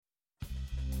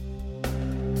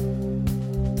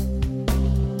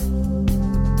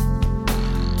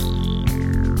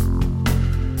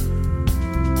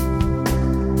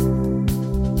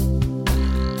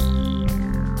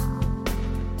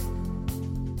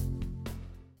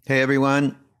Hey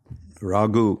everyone,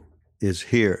 Raghu is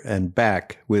here and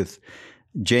back with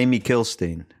Jamie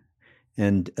Kilstein.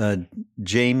 And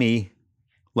Jamie,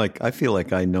 I feel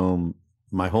like I know him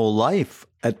my whole life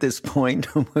at this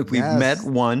point. We've met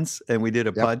once and we did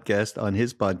a podcast on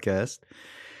his podcast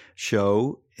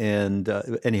show. And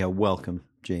anyhow, welcome,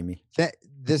 Jamie.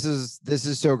 This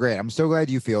is so great. I'm so glad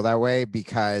you feel that way,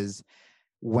 because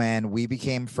when we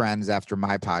became friends after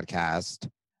my podcast,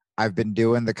 I've been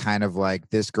doing the kind of like,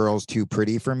 this girl's too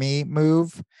pretty for me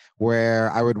move, where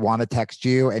I would want to text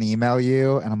you and email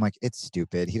you. And I'm like, it's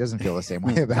stupid. He doesn't feel the same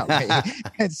way about me.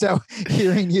 And so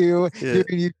hearing you say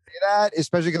that,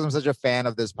 especially because I'm such a fan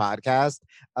of this podcast.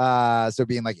 So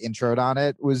being like introed on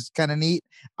it was kind of neat.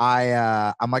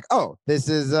 I'm like, oh, this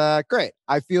is great.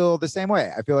 I feel the same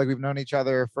way. I feel like we've known each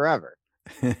other forever.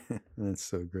 That's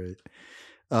so great.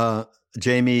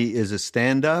 Jamie is a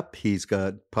stand-up. He's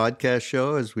got podcast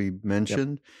show, as we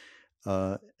mentioned,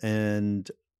 and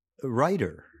a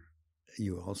writer.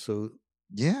 You also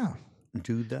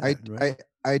do that, right?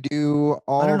 I do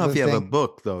all. I don't know if you have a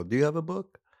book, though. Do you have a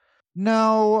book?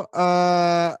 No,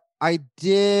 I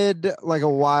did like a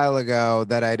while ago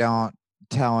that I don't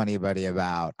tell anybody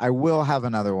about. I will have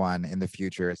another one in the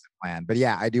future as a plan. But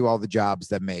yeah, I do all the jobs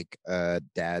that make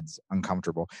dads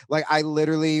uncomfortable. Like, I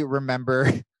literally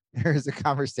remember there's a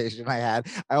conversation I had.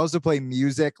 I also play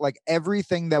music, like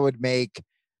everything that would make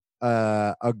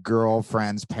a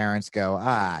girlfriend's parents go,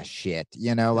 ah, shit.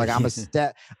 You know, like I'm a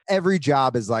step, every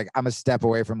job is like, I'm a step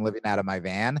away from living out of my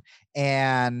van.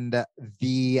 And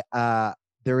there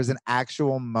was an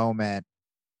actual moment.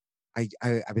 I've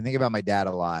been thinking about my dad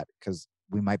a lot, because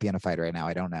we might be in a fight right now.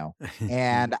 I don't know.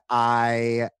 And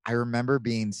I remember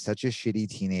being such a shitty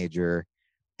teenager,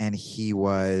 and he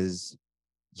was,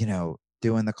 you know,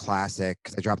 doing the classic,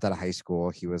 because I dropped out of high school.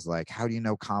 He was like, how do you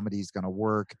know comedy is going to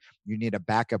work? You need a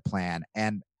backup plan.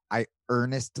 And I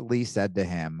earnestly said to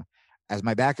him, as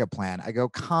my backup plan, I go,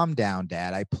 calm down,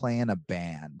 Dad. I play in a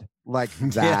band. Like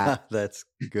that. Yeah, that's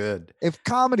good. If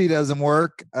comedy doesn't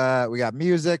work, we got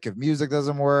music. If music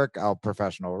doesn't work, I'll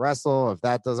professional wrestle. If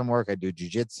that doesn't work, I do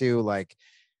jujitsu. Like,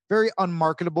 very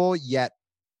unmarketable yet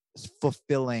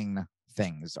fulfilling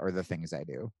things are the things I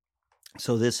do.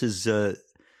 So this is a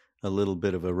little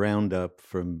bit of a roundup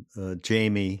from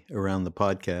Jamie around the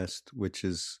podcast, which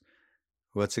is,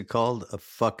 what's it called? A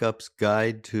fuck up's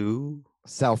guide to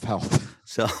self-help.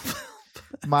 Self-help.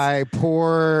 My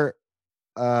poor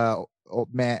old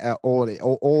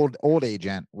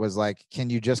agent was like, can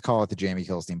you just call it the Jamie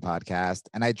Kilstein podcast?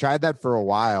 And I tried that for a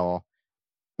while,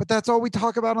 but that's all we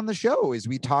talk about on the show. Is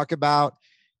we talk about,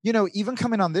 you know, even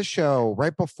coming on this show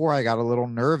right before, I got a little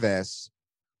nervous,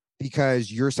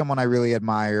 because you're someone I really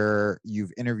admire.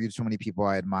 You've interviewed so many people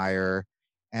I admire.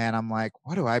 And I'm like,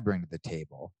 what do I bring to the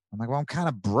table? I'm like, well, I'm kind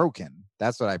of broken.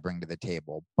 That's what I bring to the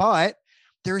table. But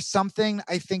there's something,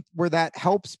 I think, where that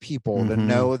helps people to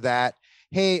know that,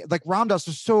 hey, like Ram Dass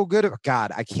was so good.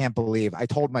 God, I can't believe I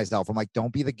told myself, I'm like,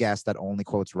 don't be the guest that only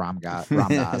quotes Ram Dass.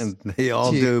 They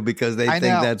all do, because they think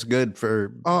that's good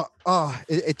for.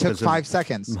 It took 5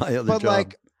 seconds. My other job.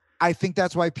 Like, I think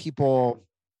that's why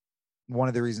one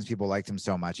of the reasons people liked him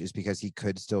so much is because he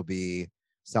could still be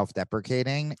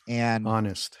self-deprecating and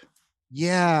honest.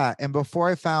 Yeah. And before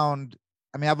I've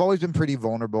always been pretty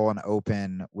vulnerable and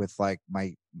open with like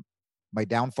my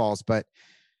downfalls. But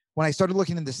when I started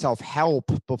looking into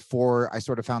self-help before I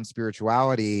sort of found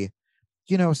spirituality,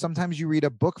 you know, sometimes you read a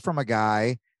book from a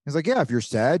guy. He's like, yeah, if you're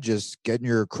sad, just get in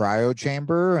your cryo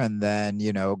chamber and then,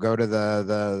 you know, go to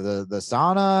the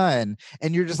sauna.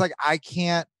 And you're just like, I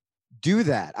can't do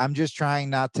that. I'm just trying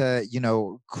not to, you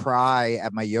know, cry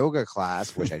at my yoga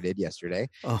class, which I did yesterday.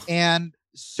 And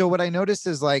so what I noticed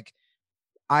is like,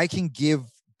 I can give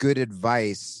good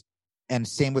advice, and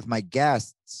same with my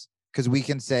guests, because we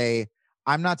can say,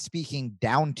 I'm not speaking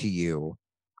down to you.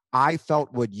 I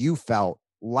felt what you felt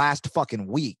last fucking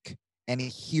week, and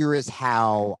here is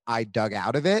how I dug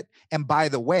out of it. And by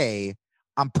the way,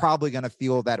 I'm probably going to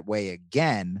feel that way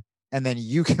again. And then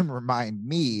you can remind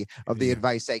me of the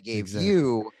advice I gave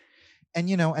you. And,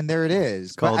 you know, and there it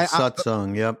is. It's called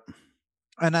satsang. Yep.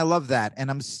 And I love that.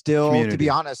 And I'm still, to be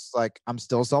honest, like I'm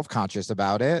still self-conscious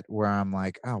about it, where I'm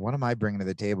like, oh, what am I bringing to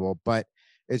the table? But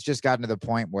it's just gotten to the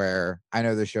point where I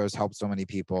know the show's helped so many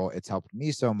people. It's helped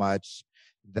me so much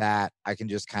that I can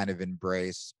just kind of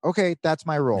embrace, okay, that's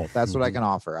my role. That's what I can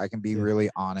offer. I can be really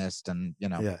honest and, you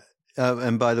know. Yeah.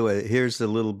 And by the way, here's a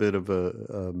little bit of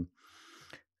a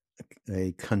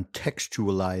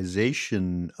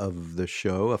contextualization of the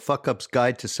show. A Fuck Up's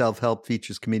Guide to Self-Help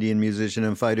features comedian, musician,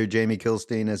 and fighter Jamie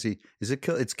Kilstein it's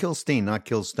Kilstein, not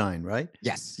Kilstein, right?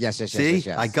 Yes. See?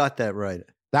 Yes. I got that right.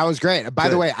 That was great. By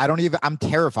Good. the way, I'm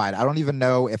terrified. I don't even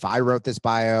know if I wrote this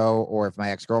bio or if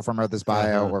my ex-girlfriend wrote this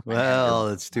bio or if my manager well,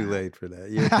 wrote it's this too bio. late for that.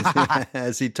 Yeah.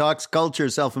 As he talks culture,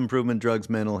 self-improvement, drugs,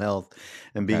 mental health,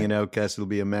 and being an outcast, it'll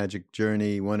be a magic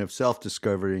journey, one of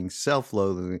self-discovering,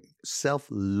 self-loathing,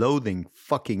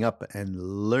 fucking up, and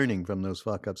learning from those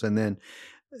fuck-ups. And then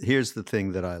here's the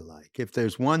thing that I like. If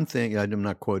there's one thing, I'm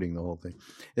not quoting the whole thing.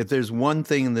 If there's one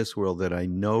thing in this world that I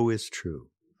know is true,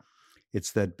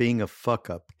 it's that being a fuck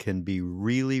up can be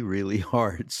really, really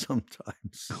hard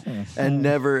sometimes and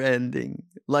never ending.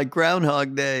 Like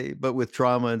Groundhog Day, but with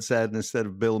trauma and sadness instead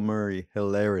of Bill Murray,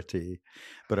 hilarity.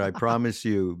 But I promise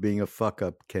you, being a fuck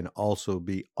up can also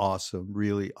be awesome,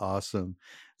 really awesome.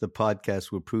 The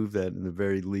podcast will prove that, in the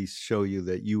very least, show you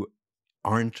that you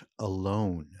aren't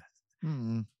alone.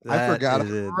 I forgot I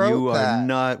wrote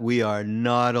that. We are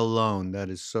not alone. That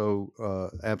is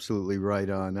so absolutely right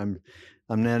on.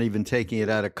 I'm not even taking it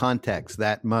out of context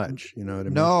that much. You know what I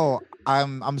mean? No,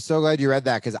 I'm so glad you read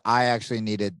that because I actually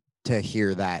needed to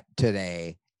hear that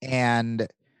today. And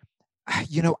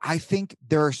I think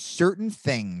there are certain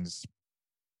things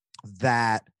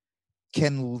that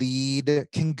can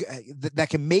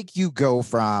make you go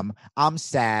from I'm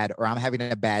sad or I'm having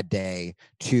a bad day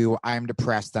to I'm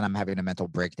depressed and I'm having a mental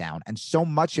breakdown. And so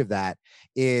much of that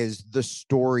is the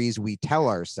stories we tell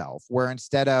ourselves, where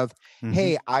instead of,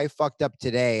 hey, I fucked up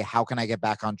today, how can I get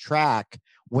back on track?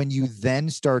 When you then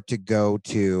start to go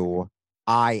to,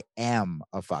 I am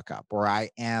a fuck up, or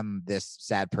I am this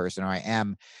sad person, or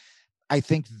I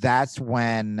think that's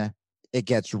when it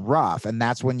gets rough. And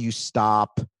that's when you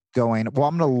stop going, well,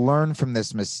 I'm going to learn from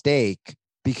this mistake,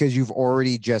 because you've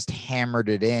already just hammered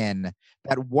it in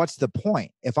that what's the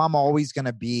point? If I'm always going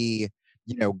to be,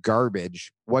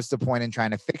 garbage, what's the point in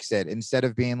trying to fix it? Instead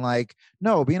of being like,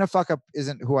 no, being a fuck up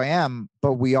isn't who I am,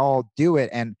 but we all do it.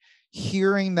 And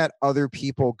hearing that other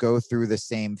people go through the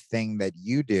same thing that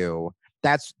you do,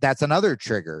 that's another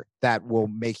trigger that will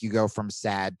make you go from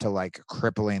sad to like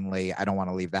cripplingly, I don't want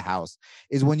to leave the house,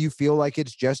 is when you feel like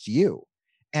it's just you.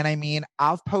 And I mean,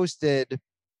 I've posted,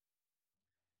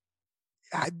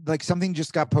 like something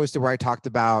just got posted where I talked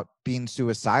about being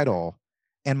suicidal,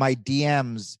 and my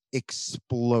DMs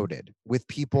exploded with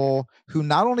people who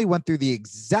not only went through the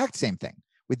exact same thing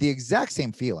with the exact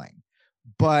same feeling,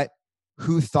 but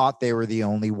who thought they were the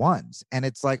only ones. And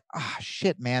it's like,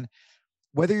 shit, man,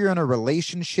 whether you're in a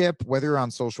relationship, whether you're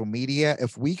on social media,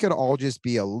 if we could all just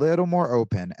be a little more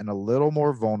open and a little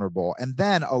more vulnerable, and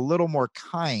then a little more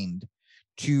kind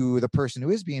to the person who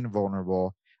is being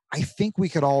vulnerable, I think we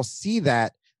could all see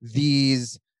that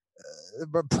these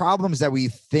problems that we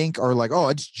think are like, oh,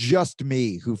 it's just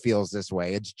me who feels this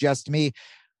way, it's just me.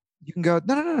 You can go,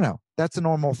 no. That's a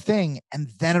normal thing.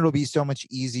 And then it'll be so much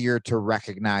easier to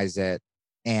recognize it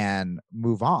and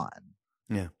move on.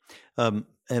 Yeah.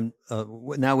 And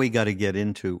now we got to get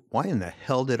into, why in the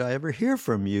hell did I ever hear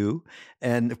from you?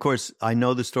 And of course, I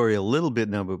know the story a little bit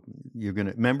now, but you're going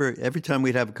to remember every time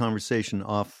we'd have a conversation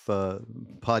off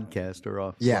podcast or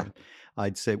off,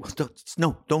 I'd say, well,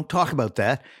 don't talk about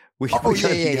that.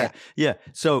 Yeah.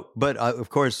 So, but of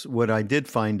course, what I did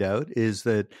find out is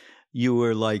that you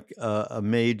were like a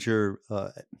major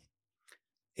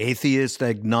atheist,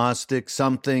 agnostic,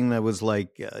 something that was like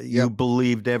you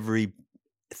believed everything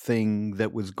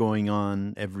that was going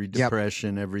on, every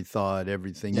depression, every thought,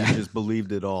 everything. You just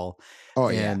believed it all.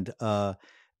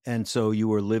 And so you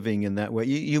were living in that way.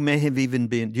 You may have even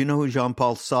been, do you know who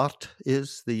Jean-Paul Sartre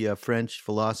is? The French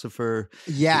philosopher.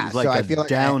 Yeah. He's like so a I feel like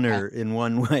downer in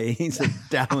one way. He's a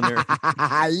downer.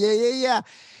 Yeah.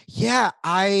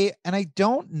 I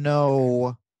don't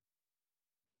know.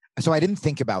 So I didn't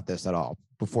think about this at all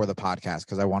before the podcast,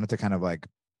 because I wanted to kind of like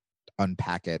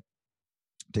unpack it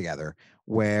together,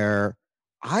 where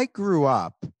I grew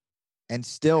up and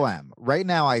still am. Right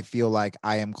now, I feel like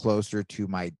I am closer to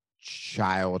my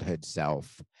childhood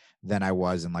self than I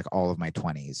was in like all of my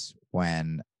 20s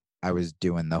when I was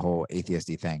doing the whole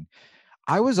atheisty thing.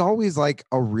 I was always like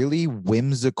a really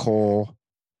whimsical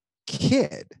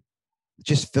kid,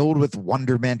 just filled with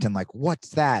wonderment and like, what's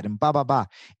that? And blah, blah, blah.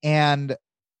 And,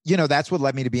 that's what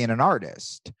led me to being an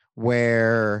artist,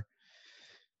 where,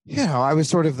 I was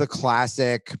sort of the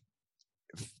classic,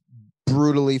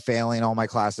 brutally failing all my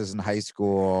classes in high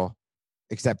school,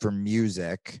 except for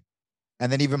music.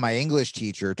 And then even my English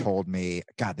teacher told me,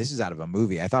 God, this is out of a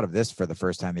movie. I thought of this for the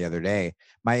first time the other day.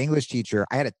 My English teacher,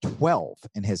 I had a 12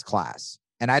 in his class.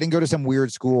 And I didn't go to some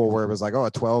weird school where it was like,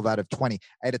 a 12 out of 20.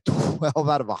 I had a 12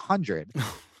 out of 100.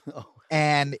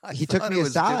 And he took me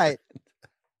aside.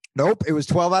 Nope, it was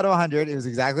 12 out of 100. It was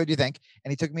exactly what you think.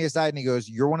 And he took me aside and he goes,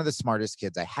 you're one of the smartest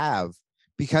kids I have,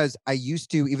 because I used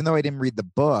to, even though I didn't read the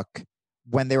book,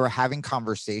 when they were having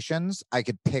conversations, I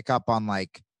could pick up on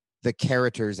like the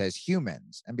characters as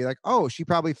humans and be like, oh, she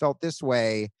probably felt this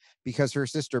way because her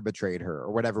sister betrayed her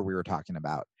or whatever we were talking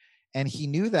about. And he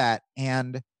knew that.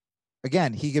 And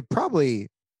again, he could probably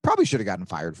should have gotten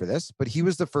fired for this, but he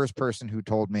was the first person who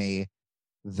told me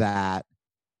that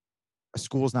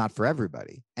school's not for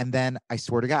everybody. And then I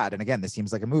swear to God, and again, this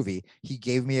seems like a movie, he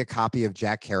gave me a copy of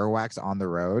Jack Kerouac's On the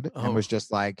Road and was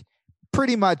just like,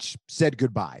 pretty much said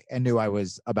goodbye and knew I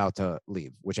was about to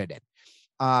leave, which I did.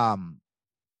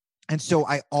 And so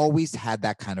I always had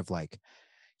that kind of like,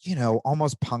 you know,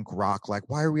 almost punk rock, like,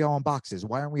 why are we all in boxes?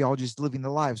 Why aren't we all just living the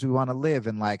lives we want to live?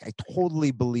 And like, I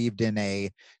totally believed in a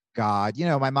God. You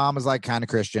know, my mom was like kind of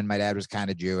Christian. My dad was kind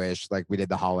of Jewish. Like we did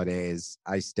the holidays.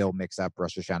 I still mix up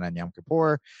Rosh Hashanah and Yom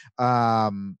Kippur.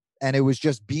 And it was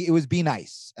just be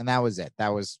nice. And that was it.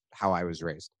 That was how I was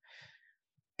raised.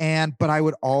 But I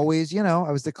would always, you know,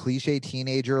 I was the cliche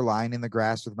teenager lying in the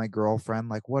grass with my girlfriend.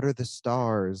 Like, what are the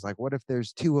stars? Like, what if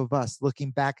there's two of us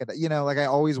looking back at, you know, like I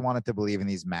always wanted to believe in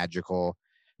these magical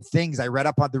things. I read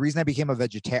up on the reason I became a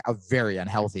very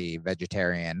unhealthy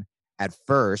vegetarian at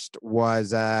first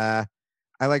was, I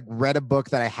like read a book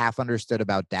that I half understood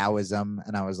about Taoism.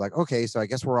 And I was like, okay, so I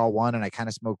guess we're all one. And I kind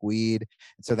of smoke weed.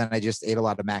 And so then I just ate a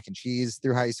lot of mac and cheese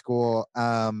through high school.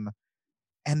 And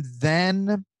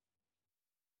then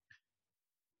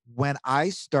when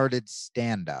I started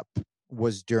stand-up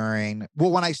was when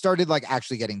I started like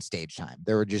actually getting stage time.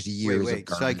 There were just years of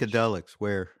garbage. Psychedelics,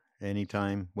 where?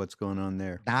 Anytime? What's going on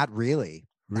there? Not really.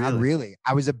 Not really.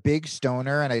 I was a big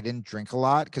stoner and I didn't drink a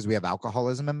lot because we have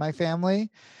alcoholism in my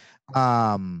family.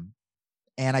 And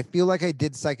I feel like I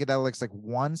did psychedelics like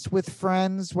once with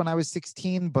friends when I was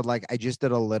 16, but like I just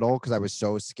did a little because I was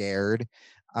so scared.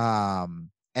 And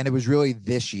it was really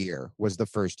this year was the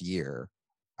first year.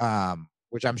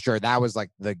 Which I'm sure that was like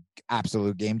the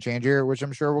absolute game changer, which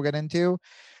I'm sure we'll get into.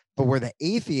 But where the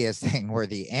atheist thing, where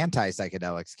the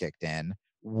anti-psychedelics kicked in,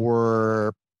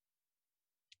 were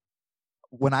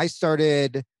when I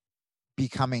started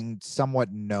becoming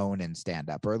somewhat known in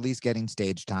stand-up, or at least getting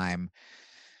stage time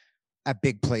at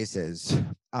big places.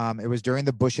 It was during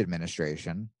the Bush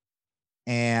administration.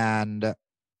 And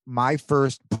my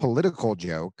first political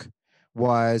joke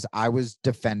was I was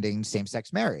defending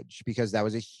same-sex marriage because that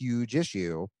was a huge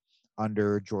issue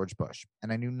under George Bush.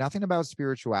 And I knew nothing about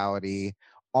spirituality.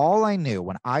 All I knew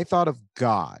when I thought of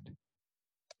God,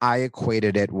 I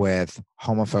equated it with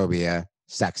homophobia,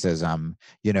 sexism.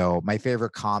 You know, my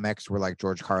favorite comics were like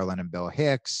George Carlin and Bill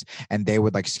Hicks, and they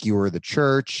would like skewer the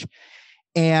church.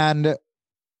 And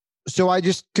so I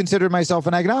just considered myself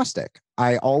an agnostic.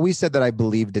 I always said that I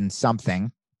believed in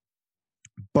something,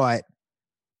 but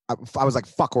I was like,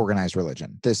 fuck organized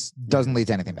religion. This doesn't lead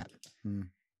to anything bad.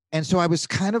 And so I was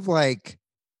kind of like,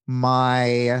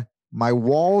 my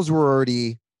walls were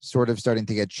already sort of starting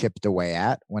to get chipped away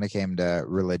at when it came to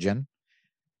religion.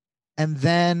 And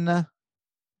then,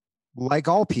 like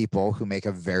all people who make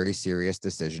a very serious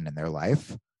decision in their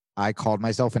life, I called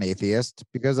myself an atheist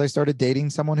because I started dating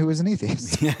someone who was an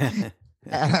atheist. And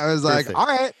I was like, all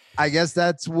right, I guess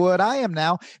that's what I am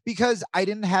now, because I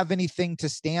didn't have anything to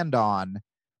stand on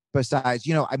besides,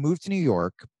 you know, I moved to New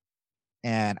York,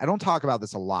 and I don't talk about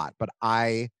this a lot, but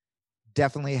I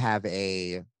definitely have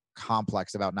a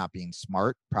complex about not being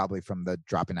smart, probably from the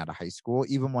dropping out of high school.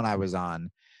 Even when I was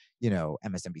on, you know,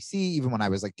 MSNBC, even when I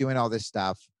was like doing all this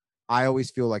stuff, I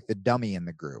always feel like the dummy in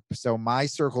the group. So my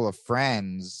circle of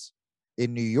friends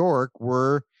in New York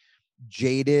were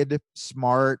jaded,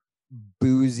 smart,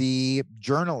 boozy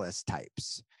journalist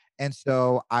types. And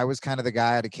so I was kind of the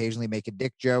guy. I'd occasionally make a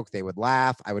dick joke. They would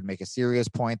laugh. I would make a serious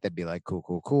point. They'd be like, cool,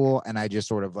 cool, cool. And I just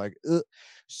sort of like, ugh.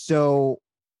 So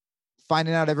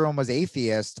finding out everyone was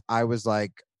atheist, I was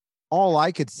like, all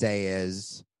I could say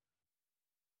is,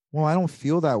 well, I don't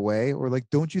feel that way. Or like,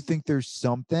 don't you think there's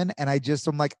something? And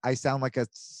I'm like, I sound like a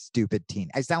stupid teen.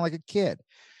 I sound like a kid.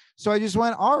 So I just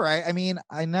went, all right. I mean,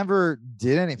 I never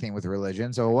did anything with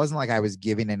religion, so it wasn't like I was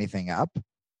giving anything up.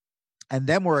 And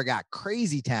then where it got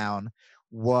crazy town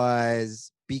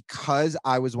was because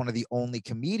I was one of the only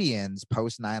comedians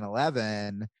post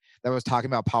 9/11 that was talking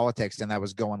about politics and that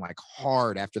was going like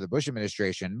hard after the Bush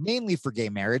administration, mainly for gay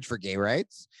marriage, for gay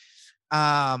rights.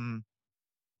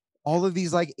 All of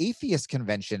these like atheist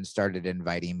conventions started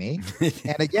inviting me.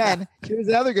 And again, here's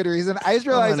another good reason. I just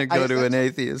realized I want to go to an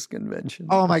atheist convention.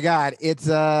 Oh my God. It's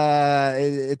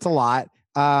a lot.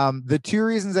 The two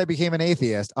reasons I became an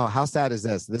atheist. Oh, how sad is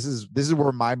this? This is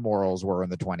where my morals were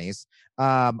in the 20s.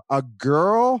 A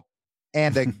girl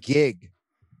and a gig,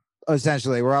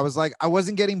 essentially, where I was like, I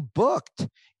wasn't getting booked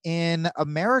in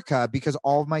America because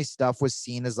all of my stuff was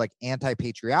seen as like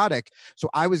anti-patriotic. So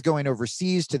I was going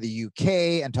overseas to the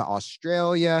UK and to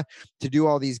Australia to do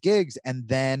all these gigs. And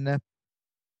then,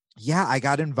 yeah, I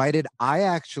got invited.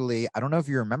 I don't know if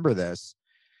you remember this.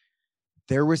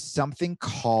 There was something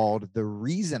called the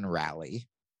Reason Rally,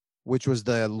 which was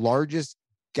the largest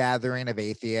gathering of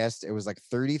atheists. It was like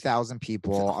 30,000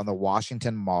 people on the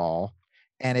Washington Mall.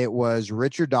 And it was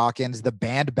Richard Dawkins, the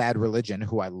band Bad Religion,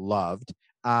 who I loved.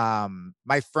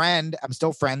 My friend, I'm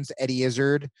still friends, Eddie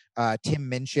Izzard, Tim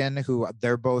Minchin, who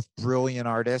they're both brilliant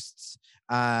artists.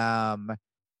 And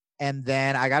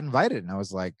then I got invited and I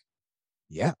was like,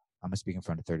 yeah, I'm going to speak in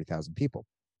front of 30,000 people.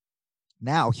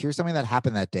 Now, here's something that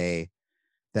happened that day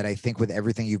that I think with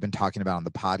everything you've been talking about on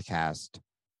the podcast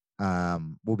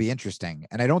will be interesting.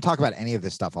 And I don't talk about any of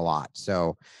this stuff a lot.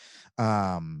 So,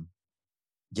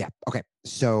 yeah. Okay.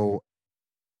 So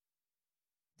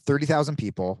 30,000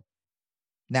 people.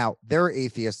 Now, there are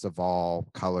atheists of all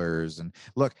colors. And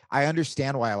look, I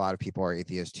understand why a lot of people are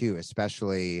atheists too,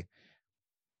 especially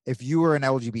if you were an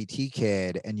LGBT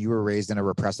kid and you were raised in a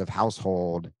repressive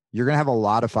household, you're going to have a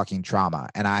lot of fucking trauma.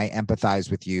 And I empathize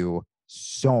with you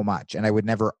so much. And I would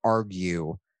never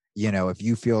argue, you know, if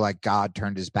you feel like God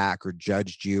turned his back or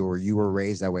judged you or you were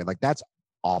raised that way, like that's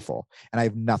awful. And I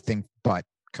have nothing but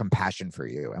compassion for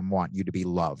you and want you to be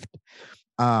loved.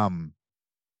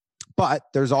 But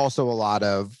there's also a lot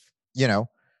of, you know,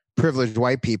 privileged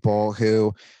white people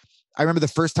who, I remember the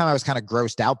first time I was kind of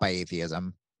grossed out by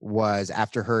atheism was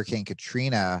after Hurricane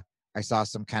Katrina. I saw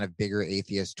some kind of bigger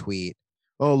atheist tweet.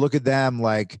 Oh, look at them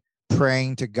like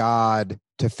praying to God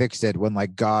to fix it when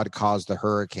like God caused the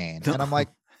hurricane. And I'm like,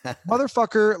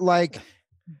 motherfucker, like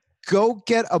go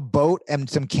get a boat and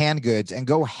some canned goods and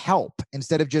go help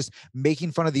instead of just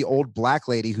making fun of the old black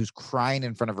lady who's crying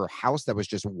in front of her house that was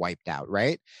just wiped out.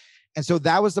 Right. And so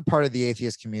that was the part of the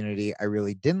atheist community I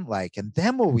really didn't like. And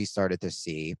then what we started to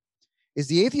see is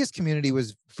the atheist community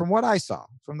was, from what I saw,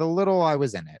 from the little I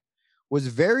was in it, was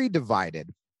very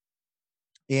divided.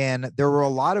 And there were a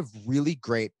lot of really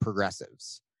great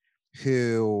progressives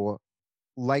who,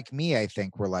 like me, I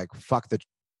think were like, fuck the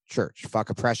church, fuck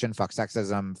oppression, fuck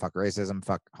sexism, fuck racism,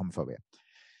 fuck homophobia.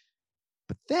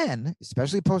 But then,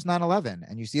 especially post 9/11,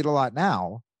 and you see it a lot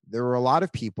now, there were a lot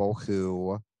of people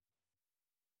who,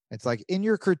 it's like in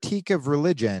your critique of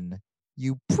religion,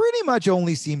 you pretty much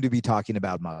only seem to be talking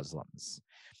about Muslims.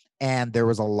 And there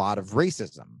was a lot of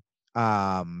racism.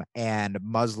 And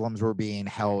Muslims were being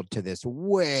held to this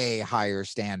way higher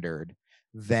standard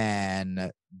than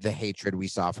the hatred we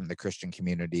saw from the Christian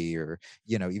community or,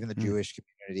 you know, even the Jewish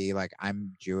community. Like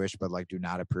I'm Jewish, but like do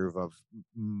not approve of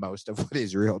most of what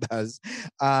Israel does.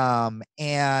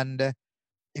 And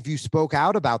if you spoke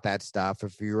out about that stuff,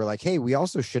 if you were like, hey, we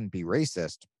also shouldn't be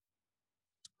racist,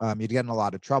 you'd get in a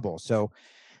lot of trouble. So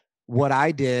what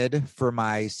I did for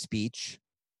my speech,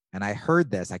 and I heard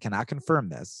this, I cannot confirm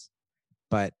this,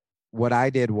 but what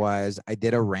I did was I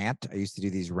did a rant. I used to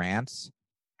do these rants.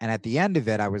 And at the end of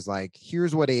it, I was like,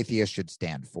 here's what atheists should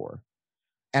stand for.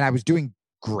 And I was doing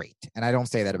great. And I don't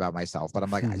say that about myself, but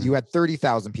I'm like, you had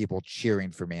 30,000 people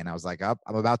cheering for me. And I was like, I'm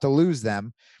about to lose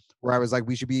them. Where I was like,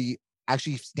 we should be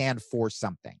actually stand for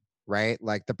something. Right?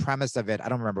 Like the premise of it, I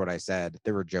don't remember what I said.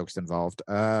 There were jokes involved.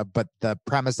 But the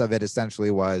premise of it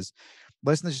essentially was,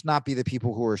 let's just not be the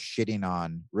people who are shitting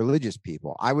on religious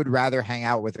people. I would rather hang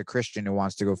out with a Christian who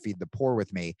wants to go feed the poor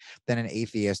with me than an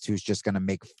atheist who's just going to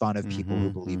make fun of people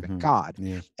who believe in God.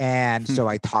 Yeah. And so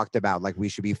I talked about like, we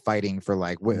should be fighting for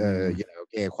like, you know,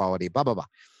 gay equality, blah, blah, blah.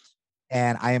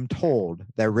 And I am told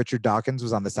that Richard Dawkins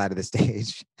was on the side of the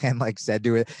stage and like said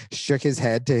to it, shook his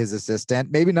head to his assistant.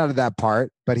 Maybe not at that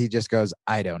part, but he just goes,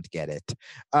 I don't get it.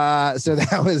 So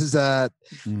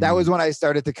that was when I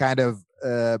started to kind of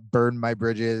burn my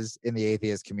bridges in the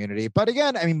atheist community. But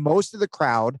again, I mean, most of the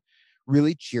crowd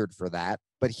really cheered for that.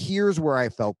 But here's where I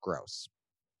felt gross.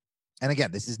 And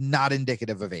again, this is not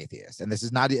indicative of atheists, and this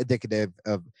is not indicative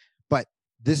of, but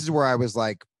this is where I was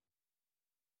like,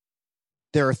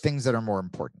 there are things that are more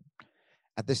important.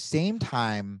 At the same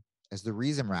time as the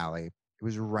Reason Rally, it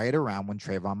was right around when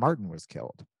Trayvon Martin was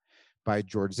killed by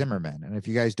George Zimmerman. And if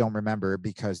you guys don't remember,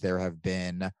 because there have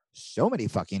been so many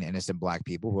fucking innocent black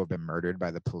people who have been murdered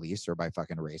by the police or by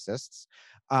fucking racists,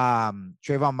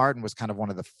 Trayvon Martin was kind of one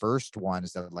of the first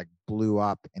ones that like blew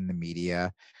up in the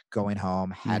media, going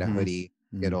home, had a hoodie,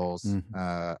 Skittles,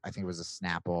 I think it was a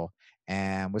Snapple,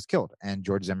 and was killed. And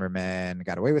George Zimmerman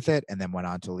got away with it and then went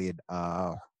on to lead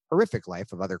a horrific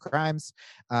life of other crimes,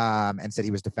 and said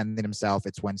he was defending himself.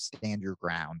 It's when Stand Your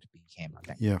Ground became a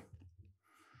thing. Yeah.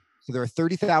 So there are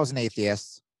 30,000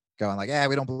 atheists going like, yeah,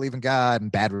 we don't believe in God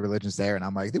and bad religion's there. And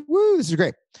I'm like, woo, this is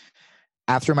great.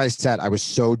 After my set, I was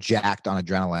so jacked on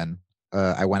adrenaline.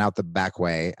 I went out the back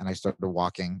way and I started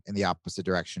walking in the opposite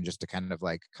direction just to kind of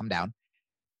like come down.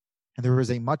 And there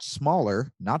was a much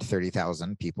smaller, not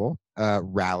 30,000 people,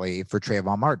 rally for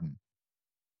Trayvon Martin.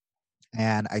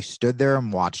 And I stood there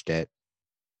and watched it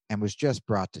and was just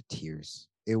brought to tears.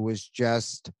 It was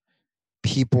just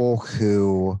people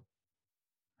who,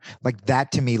 like,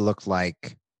 that to me looked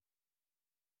like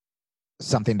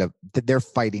something that they're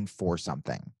fighting for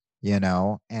something, you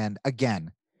know? And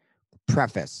again,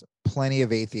 preface, plenty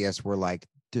of atheists were like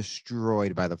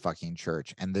destroyed by the fucking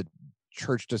church, and the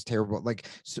church does terrible, like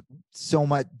so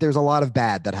much. There's a lot of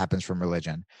bad that happens from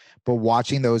religion, but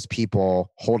watching those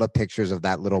people hold up pictures of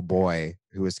that little boy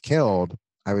who was killed,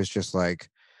 I was just like,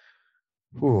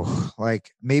 ooh,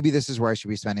 like maybe this is where I should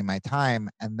be spending my time.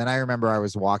 And then I remember I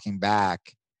was walking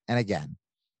back, and again,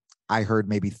 I heard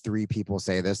maybe 3 people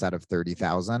say this out of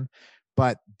 30,000,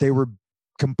 but they were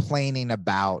complaining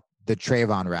about the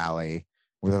Trayvon rally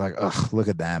where they're like, ugh, look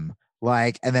at them.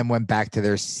 Like, and then went back to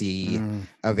their sea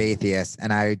of atheists.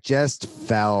 And I just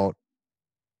felt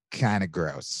kind of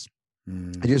gross.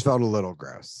 I just felt a little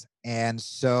gross. And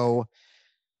so,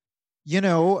 you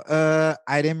know,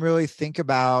 I didn't really think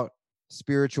about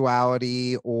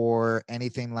spirituality or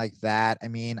anything like that. I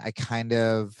mean, I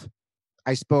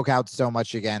spoke out so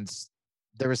much against,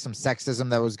 there was some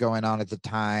sexism that was going on at the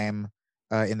time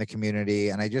in the community,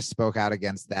 and I just spoke out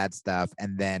against that stuff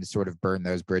and then sort of burned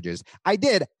those bridges. I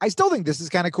still think this is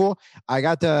kind of cool. I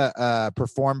got to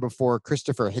perform before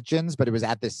Christopher Hitchens, but it was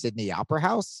at the Sydney Opera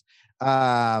House.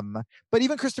 But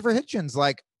even Christopher Hitchens,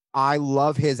 like, I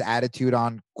love his attitude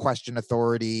on question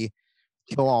authority,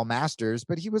 kill all masters,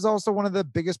 but he was also one of the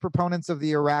biggest proponents of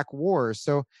the Iraq War.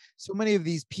 So many of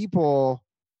these people,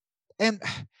 and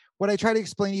what I try to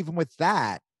explain even with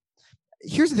that,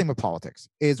 here's the thing with politics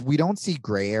is we don't see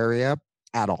gray area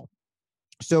at all.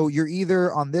 So you're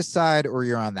either on this side or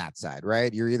you're on that side,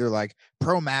 right? You're either like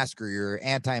pro-mask or you're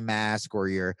anti-mask or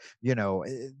you're, you know,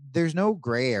 there's no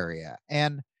gray area.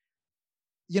 And,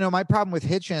 you know, my problem with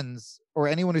Hitchens or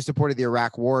anyone who supported the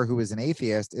Iraq War who was an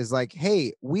atheist is like,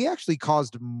 hey, we actually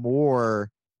caused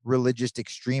more religious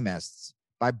extremists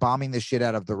by bombing the shit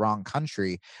out of the wrong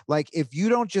country. Like, if you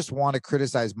don't just want to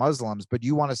criticize Muslims, but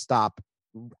you want to stop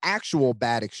actual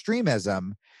bad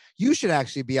extremism, you should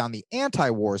actually be on the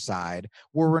anti-war side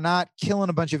where we're not killing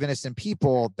a bunch of innocent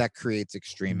people that creates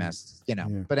extremists, you know.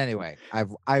 Yeah. But anyway,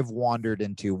 I've wandered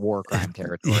into war crime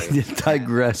territory. You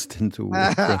digressed into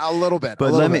war crime. A little bit.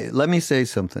 But let me say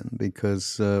something,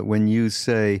 because when you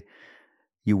say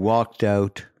you walked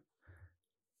out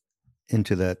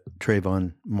into that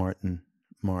Trayvon Martin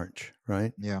march,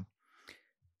 right? Yeah.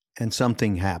 And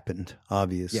something happened,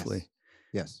 obviously.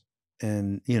 Yes.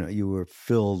 And, you know, you were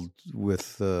filled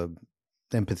with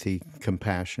empathy,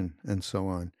 compassion, and so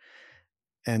on.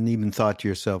 And even thought to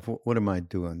yourself, what am I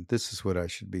doing? This is what I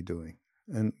should be doing.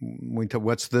 And we talk,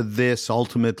 what's the this?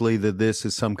 Ultimately, the this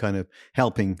is some kind of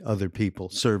helping other people,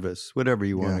 service, whatever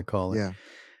you want to call it. Yeah.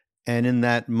 And in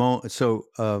that moment, so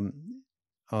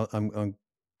I'll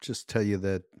just tell you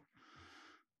that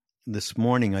this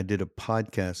morning I did a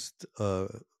podcast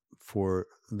for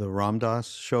the Ram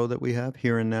Dass show that we have,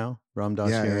 Here and Now, Ram Dass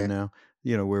Here and Now,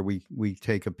 you know, where we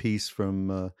take a piece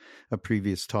from a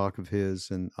previous talk of his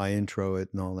and I intro it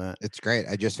and all that. It's great.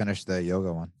 I just finished the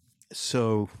yoga one.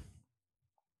 So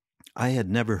I had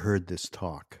never heard this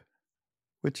talk,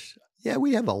 which,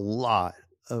 we have a lot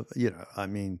of, you know, I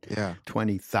mean,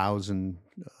 20,000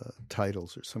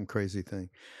 titles or some crazy thing.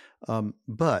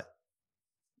 But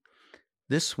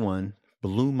this one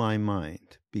blew my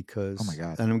mind because, oh my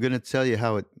God. And I'm going to tell you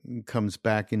how it comes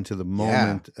back into the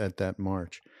moment at that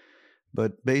march.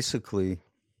 But basically,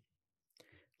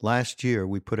 last year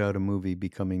we put out a movie,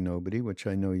 Becoming Nobody, which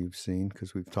I know you've seen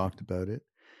because we've talked about it.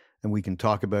 And we can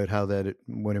talk about how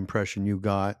what impression you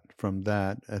got from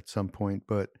that at some point.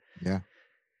 But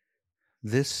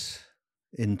this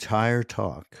entire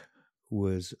talk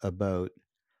was about,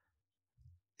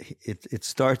 it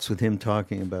starts with him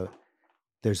talking about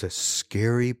there's a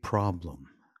scary problem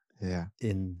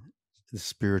in the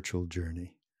spiritual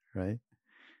journey, right?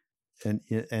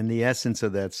 And the essence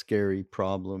of that scary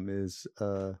problem is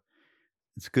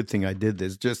it's a good thing I did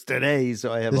this just today,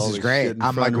 so I have all this great. shit in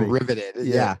I'm front like of me. Riveted.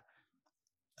 Yeah.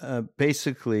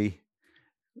 Basically,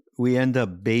 we end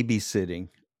up babysitting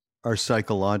our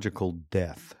psychological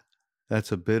death.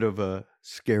 That's a bit of a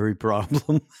scary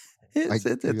problem. It's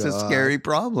a scary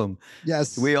problem.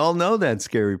 Yes. We all know that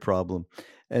scary problem.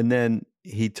 And then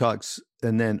he talks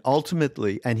And then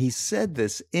ultimately, and he said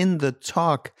this in the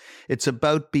talk, it's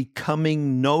about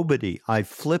becoming nobody. I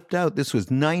flipped out. This was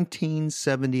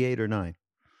 1978 or 9.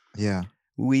 Yeah.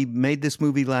 We made this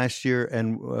movie last year,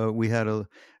 and we had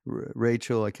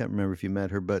Rachel, I can't remember if you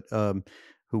met her, but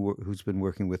who's been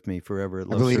working with me forever. I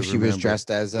believe she was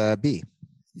dressed as a bee.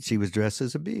 She was dressed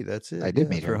as a bee. That's it. I did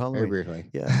meet for her Halloween. very briefly.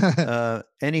 Yeah.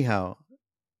 Anyhow,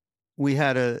 we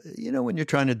had when you're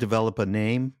trying to develop a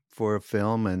name for a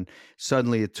film, and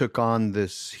suddenly it took on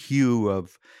this hue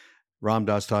of Ram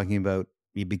Dass talking about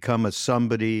you become a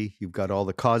somebody, you've got all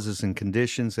the causes and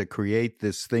conditions that create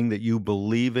this thing that you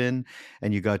believe in,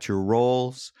 and you got your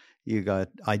roles, you got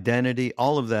identity,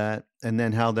 all of that, and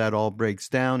then how that all breaks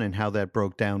down and how that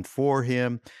broke down for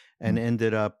him and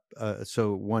ended up,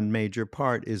 so one major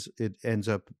part is it ends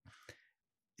up,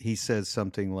 he says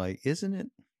something like,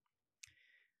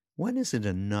 when is it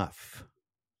enough?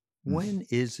 When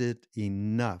is it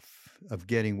enough of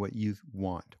getting what you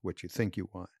want, what you think you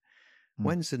want?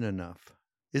 When's it enough?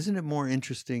 Isn't it more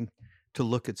interesting to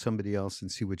look at somebody else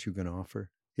and see what you can offer?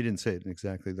 He didn't say it in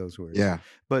exactly those words. Yeah.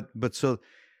 But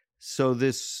so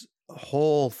this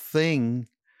whole thing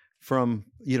from,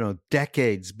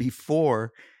 decades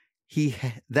before,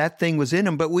 that thing was in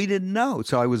him, but we didn't know.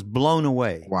 So I was blown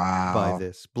away by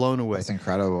this, blown away. That's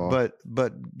incredible.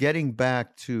 But getting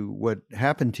back to what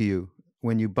happened to you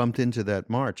when you bumped into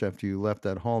that march after you left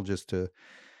that hall just to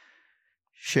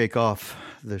shake off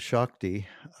the Shakti.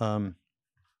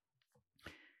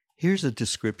 Here's a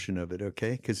description of it,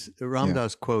 okay? Because Ram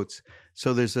Dass quotes.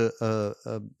 So there's a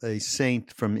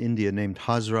saint from India named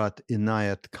Hazrat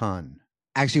Inayat Khan.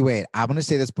 Actually, wait, I'm going to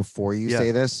say this before you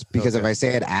say this, because if I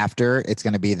say it after, it's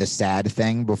going to be the sad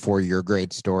thing before your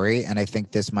great story. And I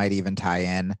think this might even tie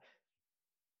in.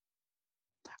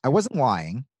 I wasn't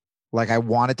lying. Like, I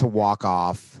wanted to walk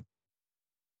off.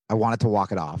 I wanted to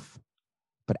walk it off.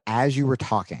 But as you were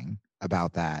talking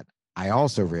about that, I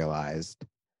also realized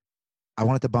I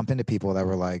wanted to bump into people that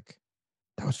were like,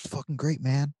 that was fucking great,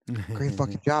 man. Great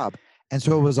fucking job. And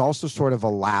so it was also sort of a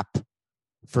lap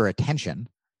for attention.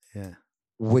 Yeah.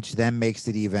 Which then makes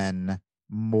it even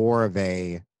more of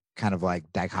a kind of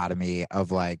like dichotomy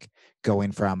of like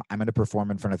going from I'm going to perform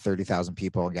in front of 30,000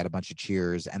 people and get a bunch of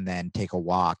cheers and then take a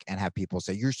walk and have people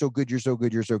say, you're so good, you're so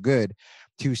good, you're so good,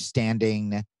 to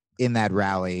standing in that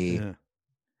rally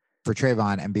for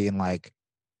Trayvon and being like,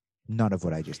 none of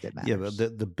what I just did matters. Yeah,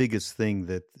 but the biggest thing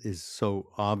that is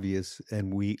so obvious,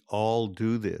 and we all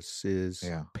do this, is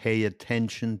pay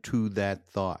attention to that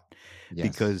thought. Yes.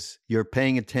 Because you're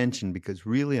paying attention because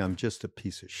really I'm just a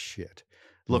piece of shit.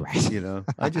 Look,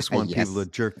 I just want people to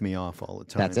jerk me off all the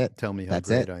time. That's it. Tell me how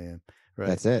great I am. Right?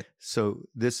 That's it. So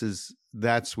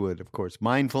that's what, of course,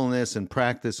 mindfulness and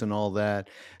practice and all that.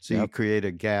 So you create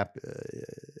a gap.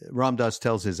 Ram Dass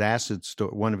tells his acid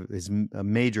story, one of his a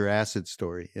major acid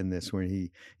story in this, where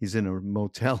he's in a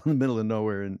motel in the middle of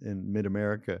nowhere in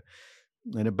mid-America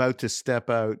and about to step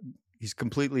out. He's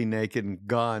completely naked and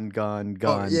gone.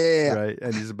 Oh, yeah. Right.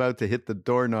 And he's about to hit the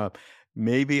doorknob.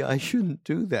 Maybe I shouldn't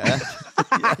do that.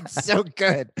 It's so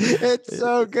good. It's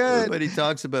so good. But he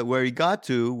talks about where he got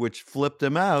to, which flipped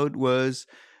him out, was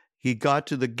he got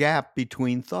to the gap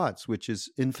between thoughts, which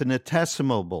is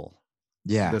infinitesimal.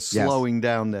 Yeah. The slowing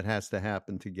down that has to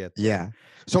happen to get there. Yeah.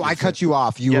 So I cut you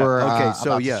off. You were okay.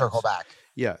 So about to circle back.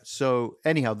 Yeah. So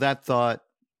anyhow, that thought,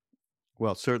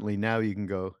 well, certainly now you can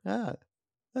go,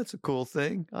 that's a cool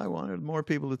thing. I wanted more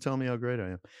people to tell me how great I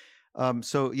am.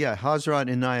 Hazrat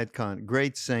Inayat Khan,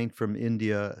 great saint from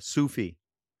India, Sufi.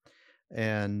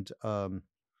 And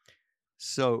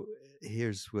so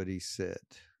here's what he said.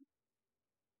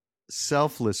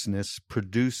 Selflessness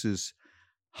produces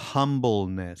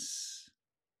humbleness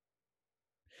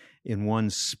in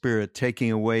one's spirit, taking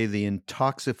away the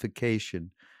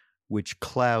intoxication which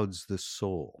clouds the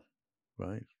soul,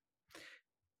 right?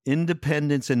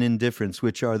 Independence and indifference,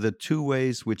 which are the two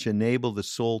ways which enable the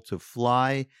soul to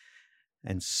fly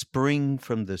and spring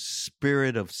from the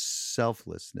spirit of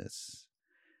selflessness.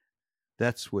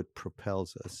 That's what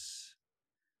propels us.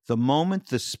 The moment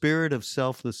the spirit of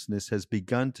selflessness has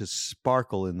begun to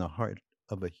sparkle in the heart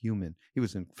of a human. He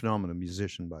was a phenomenal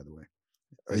musician, by the way.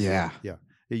 Yeah.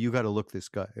 You got to look this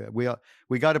guy.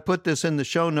 We got to put this in the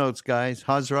show notes, guys.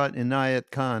 Hazrat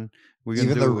Inayat Khan.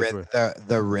 Even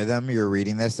the rhythm you're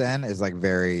reading this in is like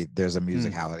there's a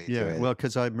musicality to it. Well,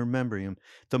 because I'm remembering him.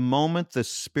 The moment the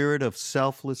spirit of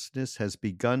selflessness has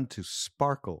begun to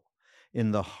sparkle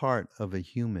in the heart of a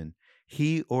human,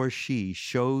 he or she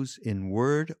shows in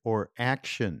word or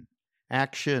action,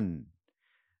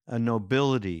 a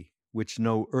nobility which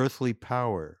no earthly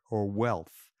power or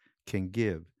wealth can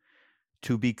give.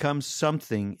 To become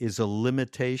something is a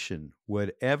limitation,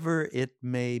 whatever it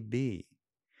may be.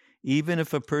 Even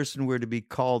if a person were to be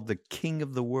called the king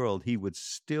of the world, he would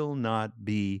still not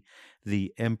be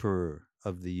the emperor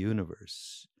of the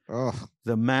universe. Oh,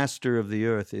 The master of the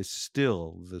earth is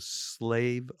still the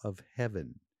slave of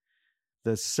heaven.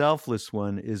 The selfless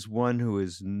one is one who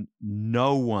is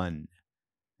no one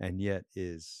and yet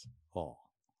is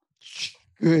all.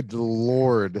 good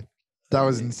Lord. That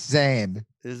was insane.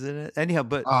 Isn't it? Anyhow,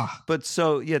 Ah, but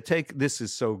so yeah, this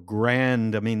is so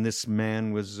grand. I mean, this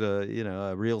man was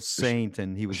a real saint,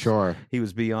 and he sure.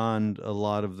 was beyond a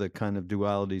lot of the kind of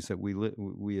dualities that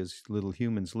we as little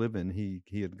humans live in.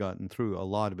 He had gotten through a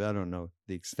lot of, I don't know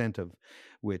the extent of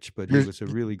which, but he was a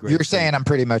really great You're saint. saying I'm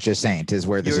pretty much a saint is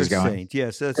where this You're is going. Saint.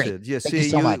 Yes, that's Great. it. Yeah, Thank you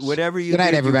so much. Whatever you Good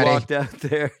night, did, everybody. you walked out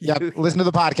there. Yep. Listen to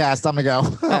the podcast. I'm going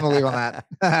to go. I'm going to leave on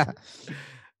that.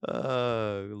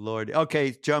 Oh, Lord.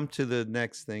 Okay, jump to the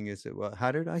next thing. Is it, well,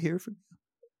 how did I hear from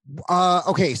you?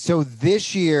 Okay, so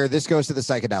this year, this goes to the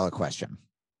psychedelic question.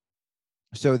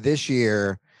 So this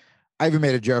year, I even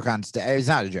made a joke on stage. It's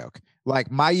not a joke. Like,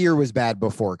 my year was bad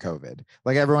before COVID.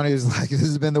 Like, everyone who's like, this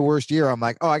has been the worst year. I'm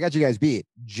like, oh, I got you guys beat.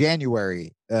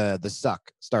 January, the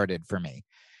suck started for me.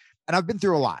 And I've been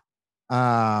through a lot.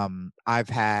 I've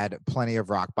had plenty of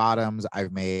rock bottoms.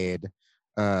 I've made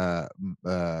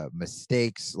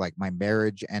mistakes. Like, my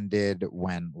marriage ended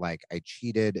when like I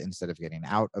cheated instead of getting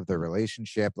out of the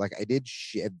relationship. Like, I did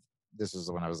shit. This was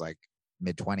when I was like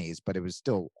mid-20s, but it was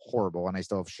still horrible, and I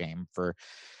still have shame for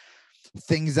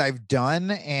things I've done.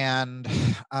 And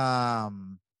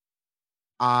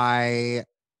I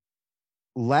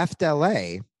left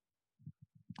LA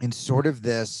in sort of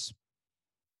this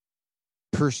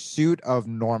pursuit of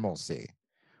normalcy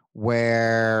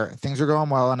where things are going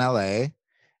well in LA.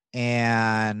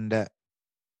 And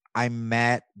I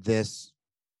met this,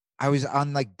 I was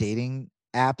on like dating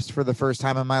apps for the first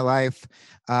time in my life.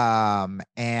 And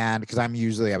because I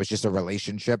was just a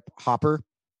relationship hopper.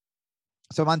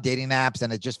 So I'm on dating apps,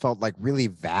 and it just felt like really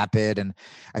vapid. And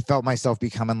I felt myself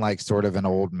becoming like sort of an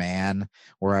old man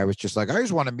where I was just like, I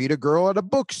just want to meet a girl at a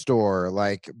bookstore.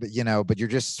 Like, but you're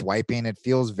just swiping. It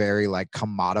feels very like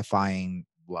commodifying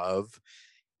love.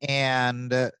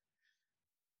 And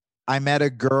I met a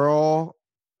girl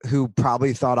who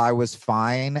probably thought I was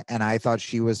fine, and I thought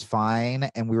she was fine.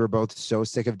 And we were both so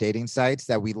sick of dating sites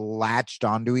that we latched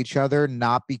onto each other,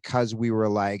 not because we were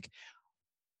like,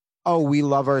 oh, we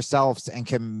love ourselves and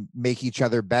can make each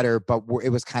other better, but it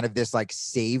was kind of this like,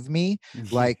 save me.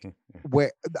 Like,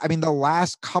 where, I mean, the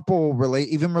last couple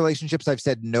even relationships I've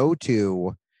said no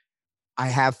to, I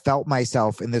have felt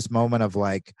myself in this moment of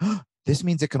like, this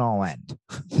means it can all end.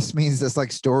 This means this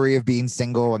like story of being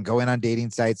single and going on dating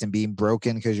sites and being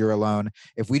broken because you're alone.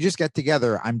 If we just get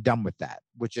together, I'm done with that,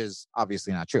 which is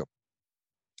obviously not true.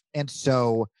 And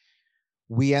so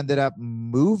we ended up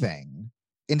moving.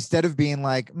 Instead of being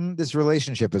like, this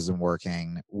relationship isn't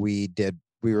working, we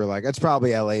were like, it's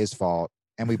probably LA's fault.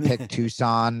 And we picked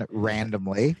Tucson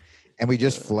randomly, and we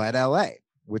just fled LA,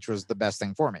 which was the best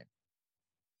thing for me.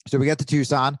 So we get to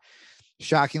Tucson.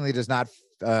 Shockingly, does not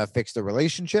fix the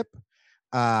relationship.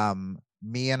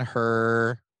 Me and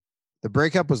her, the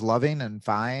breakup was loving and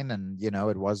fine, and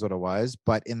it was what it was.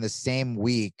 But in the same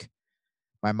week,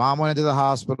 my mom went into the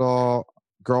hospital,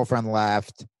 girlfriend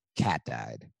left, cat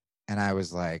died. And I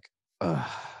was like, ugh.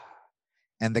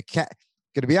 And the cat,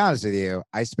 to be honest with you,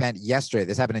 I spent yesterday,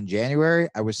 this happened in January,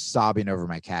 I was sobbing over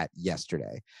my cat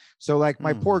yesterday. So like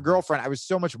my poor girlfriend, I was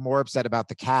so much more upset about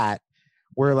the cat,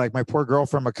 where like my poor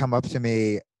girlfriend would come up to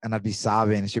me and I'd be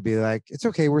sobbing, and she'd be like, it's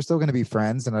okay, we're still going to be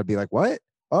friends. And I'd be like, what?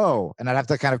 Oh, and I'd have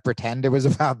to kind of pretend it was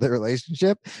about the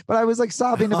relationship. But I was like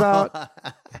sobbing about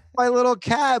my little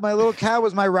cat. My little cat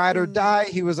was my ride or die.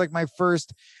 He was like my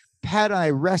first pet. I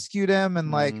rescued him,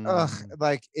 and like,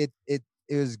 like it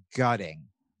was gutting.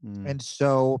 And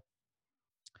so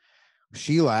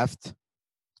she left,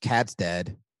 cat's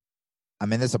dead.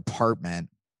 I'm in this apartment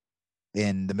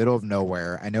in the middle of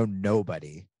nowhere. I know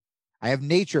nobody. I have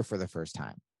nature for the first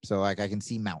time. So like I can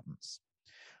see mountains.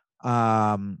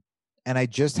 And I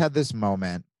just had this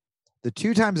moment. The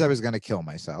 2 times I was going to kill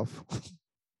myself.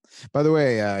 By the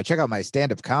way, check out my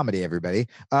stand-up comedy, everybody.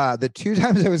 The 2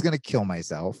 times I was going to kill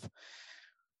myself,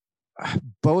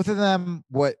 both of them,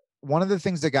 one of the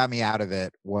things that got me out of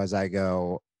it was I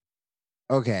go,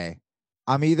 okay,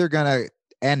 I'm either going to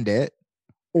end it,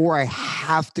 or I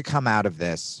have to come out of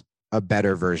this a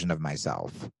better version of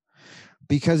myself.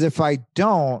 Because if I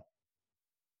don't,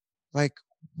 like,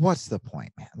 what's the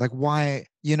point, man? Like, why?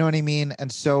 You know what I mean?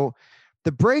 And so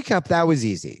the breakup, that was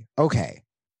easy. Okay,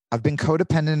 I've been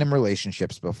codependent in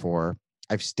relationships before.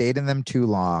 I've stayed in them too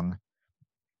long.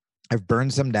 I've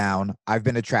burned some down. I've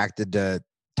been attracted to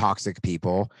toxic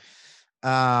people.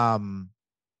 I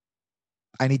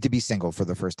need to be single for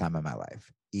the first time in my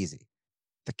life. Easy.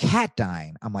 The cat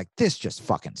dying, I'm like, this just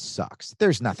fucking sucks.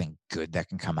 There's nothing good that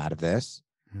can come out of this.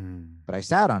 But I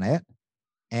sat on it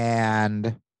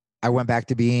and I went back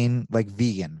to being like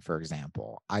vegan, for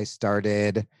example. I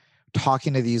started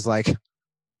talking to these like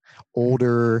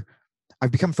older,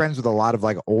 I've become friends with a lot of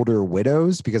like older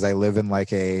widows because I live in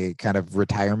like a kind of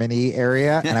retirement-y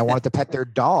area, and I wanted to pet their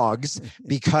dogs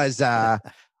because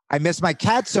I miss my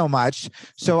cat so much.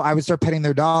 So I would start petting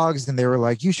their dogs, and they were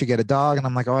like, you should get a dog. And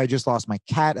I'm like, oh, I just lost my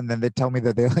cat. And then they'd tell me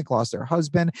that they like lost their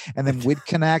husband, and then we'd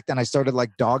connect. And I started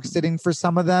like dog sitting for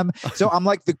some of them. So I'm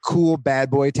like the cool bad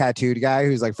boy tattooed guy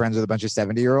who's like friends with a bunch of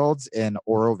 70-year-olds in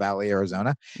Oro Valley,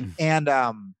 Arizona. And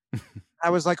I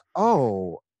was like,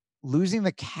 oh, losing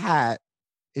the cat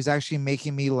is actually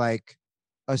making me like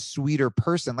a sweeter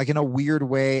person, like in a weird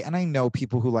way. And I know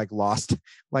people who like lost,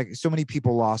 like so many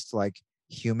people lost like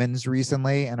humans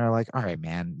recently and are like, all right,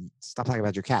 man, stop talking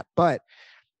about your cat. But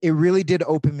it really did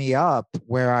open me up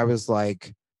where I was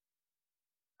like,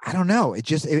 I don't know. It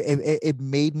just, it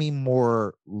made me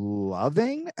more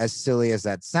loving, as silly as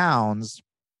that sounds.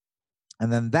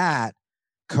 And then that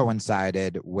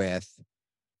coincided with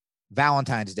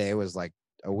Valentine's Day was like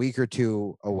a week or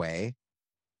two away.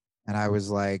 And I was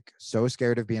like so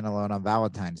scared of being alone on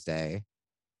Valentine's Day.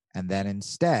 And then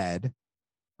instead,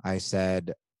 I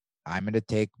said, I'm going to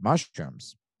take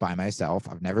mushrooms by myself.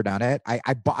 I've never done it.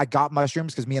 I got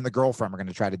mushrooms because me and the girlfriend were going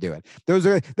to try to do it. Those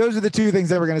are the two things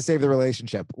that were going to save the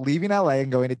relationship: leaving LA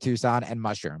and going to Tucson, and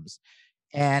mushrooms.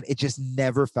 And it just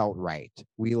never felt right.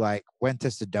 We like went to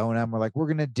Sedona and we're like, we're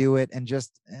going to do it. And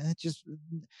just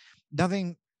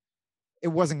nothing. It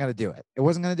wasn't going to do it. It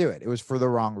wasn't going to do it. It was for the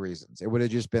wrong reasons. It would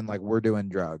have just been like, we're doing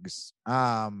drugs.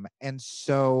 And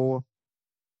so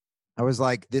I was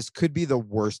like, this could be the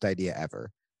worst idea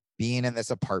ever. Being in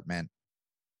this apartment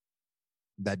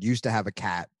that used to have a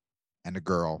cat and a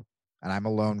girl, and I'm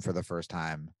alone for the first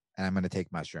time, and I'm going to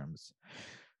take mushrooms.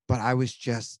 But I was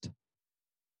just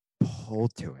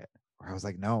pulled to it, where I was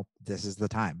like, no, this is the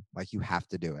time. Like, you have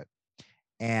to do it.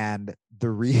 And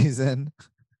the reason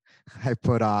I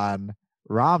put on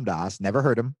Ram Dass, never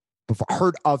heard him before,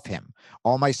 heard of him.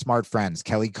 All my smart friends,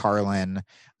 Kelly Carlin,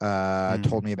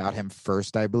 told me about him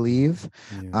first, I believe.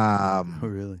 Oh,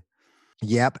 really?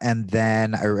 Yep. And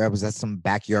then I was at some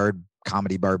backyard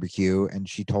comedy barbecue, and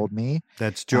she told me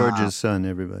that's George's son.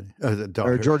 Everybody, the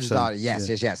daughter, or George's son. daughter. Yes,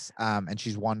 yeah. yes. And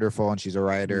she's wonderful, and she's a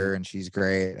writer, and she's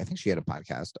great. I think she had a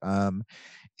podcast.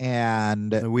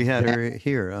 And we had her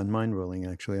here on Mind Rolling.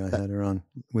 Actually, I had her on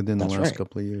within the last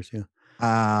couple of years. Yeah.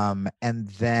 And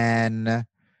then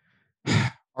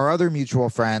our other mutual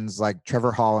friends like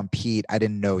Trevor Hall and Pete, I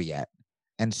didn't know yet.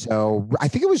 And so I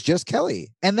think it was just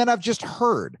Kelly. And then I've just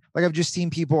heard, like, I've just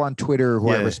seen people on Twitter who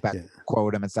I respect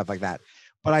quote him and stuff like that.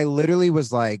 But I literally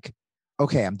was like,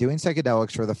 okay, I'm doing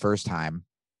psychedelics for the first time.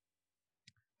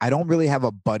 I don't really have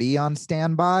a buddy on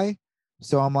standby.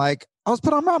 So I'm like, I'll just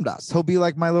put on Ram Dass. He'll be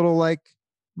like my little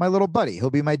buddy. He'll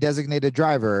be my designated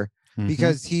driver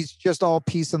because he's just all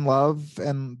peace and love.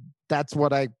 And that's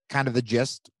what I kind of the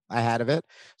gist I had of it.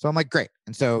 So I'm like, great.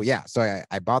 And so, yeah, so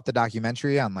I bought the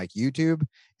documentary on like YouTube,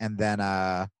 and then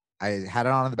I had it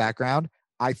on in the background.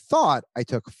 I thought I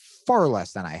took far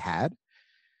less than I had,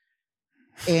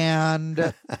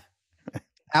 and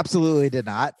absolutely did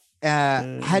not.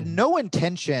 Had no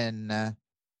intention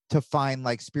to find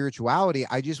like spirituality.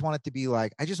 I just wanted to be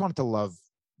like, I just wanted to love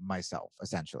myself,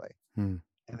 essentially. And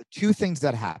the two things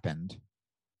that happened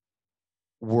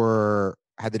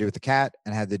had to do with the cat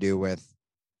and had to do with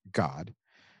God,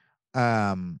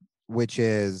 which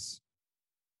is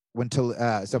when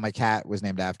so my cat was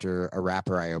named after a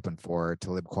rapper I opened for,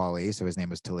 Talib Kweli, so his name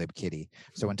was Talib Kitty.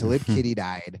 So when Talib Kitty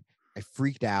died, I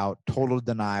freaked out, total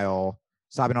denial.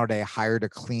 Sobbing all day, hired a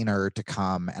cleaner to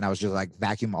come, and I was just like,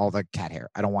 vacuum all the cat hair.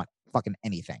 I don't want fucking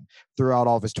anything. Threw out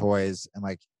all of his toys, and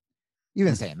like,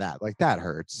 even saying that, like, that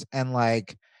hurts. And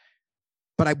like,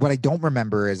 but what I don't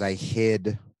remember is I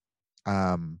hid.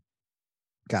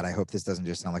 God, I hope this doesn't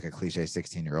just sound like a cliche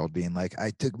 16-year-old being like,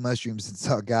 I took mushrooms and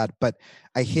saw God, but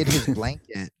I hid his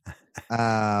blanket.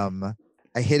 I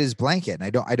hid his blanket, and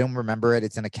I don't remember it.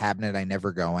 It's in a cabinet I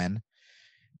never go in.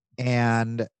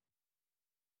 And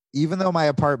even though my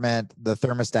apartment, the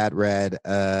thermostat read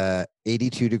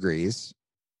 82 degrees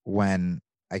when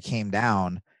I came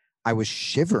down, I was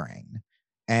shivering.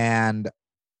 And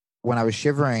when I was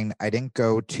shivering, I didn't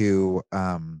go to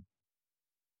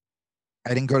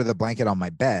the blanket on my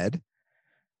bed.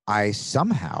 I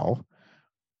somehow,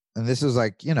 and this was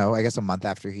like, I guess a month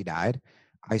after he died,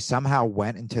 I somehow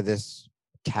went into this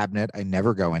cabinet I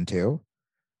never go into,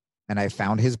 and I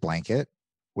found his blanket,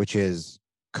 which is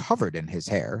covered in his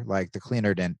hair. Like the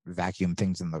cleaner didn't vacuum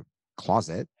things in the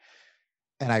closet.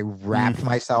 And I wrapped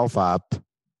myself up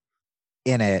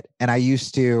in it. And I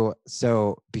used to,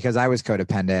 so because I was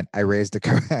codependent, I raised a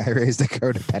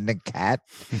codependent cat.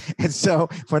 And so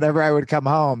whenever I would come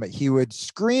home, he would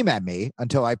scream at me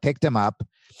until I picked him up,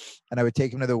 and I would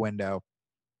take him to the window,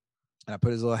 and I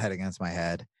put his little head against my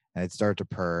head, and I'd start to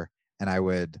purr. And I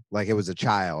would, like it was a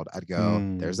child, I'd go,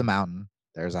 there's a mountain,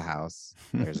 there's a house,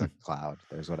 there's a cloud,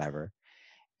 there's whatever.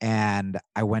 And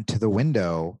I went to the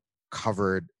window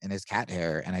covered in his cat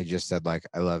hair, and I just said, like,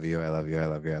 I love you, I love you, I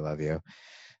love you, I love you.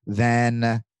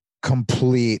 Then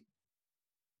complete,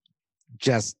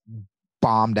 just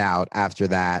bombed out after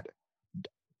that.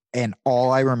 And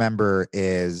all I remember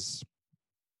is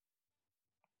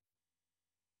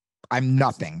I'm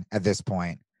nothing at this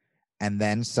point. And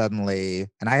then suddenly,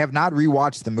 and I have not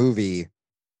rewatched the movie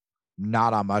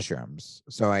not on mushrooms,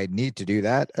 so I need to do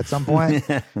that at some point.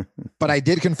 But I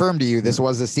did confirm to you this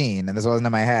was a scene, and this wasn't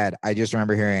in my head. I just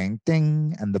remember hearing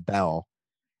ding and the bell,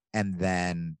 and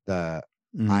then the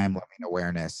I am loving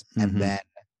awareness. And then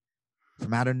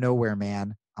from out of nowhere,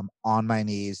 man, I'm on my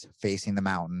knees facing the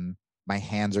mountain. My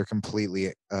hands are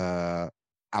completely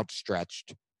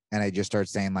outstretched, and I just start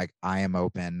saying, like, I am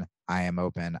open, I am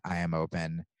open, I am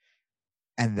open.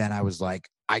 And then I was like,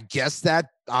 I guess that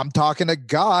I'm talking to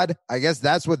God. I guess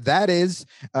that's what that is.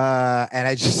 And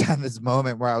I just had this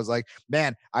moment where I was like,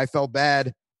 man, I felt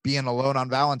bad being alone on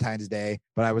Valentine's Day,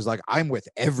 but I was like, I'm with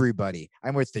everybody.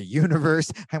 I'm with the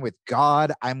universe. I'm with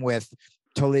God. I'm with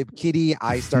Tolib Kitty.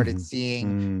 I started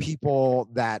seeing people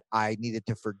that I needed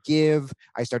to forgive.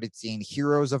 I started seeing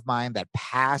heroes of mine that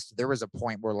passed. There was a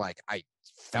point where like I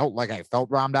felt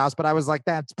Ram Dass, but I was like,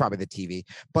 that's probably the TV.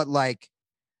 But like,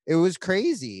 it was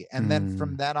crazy. And then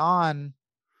from then on,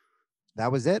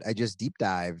 that was it. I just deep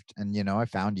dived, and, you know, I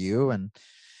found you and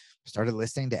started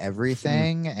listening to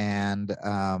everything. And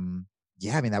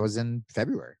yeah, I mean, that was in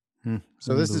February.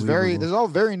 So this is all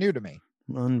very new to me.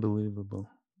 Unbelievable.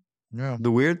 Yeah.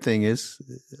 The weird thing is,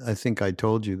 I think I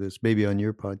told you this, maybe on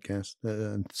your podcast.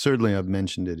 Certainly I've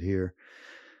mentioned it here.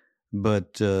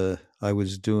 But I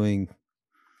was doing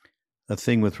a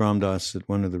thing with Ram Dass at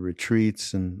one of the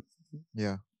retreats, and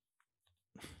yeah,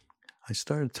 I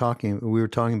started talking. We were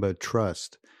talking about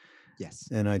trust. Yes,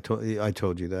 and I told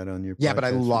you that on your podcast. But I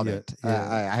love it.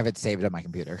 Yeah. I have it saved on my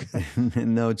computer.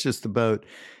 No, it's just about,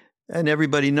 and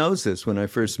everybody knows this. When I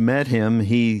first met him,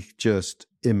 he just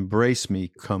embraced me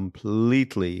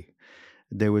completely.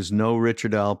 There was no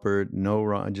Richard Alpert, no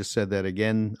Ron. I just said that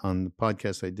again on the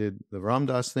podcast I did, the Ram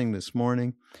Dass thing this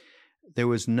morning. There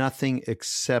was nothing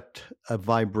except a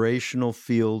vibrational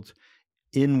field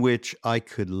in which I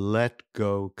could let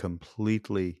go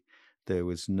completely. There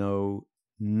was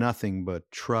nothing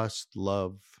but trust,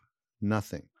 love,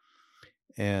 nothing.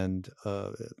 And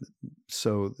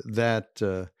so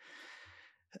that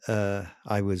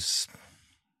I was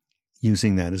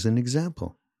using that as an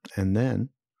example. And then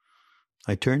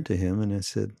I turned to him and I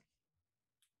said,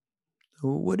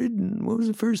 what was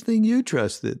the first thing you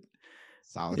trusted?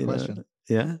 Solid question.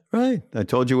 Yeah, right. I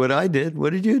told you what I did.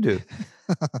 What did you do?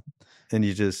 And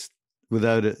you just,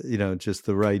 without just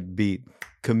the right beat,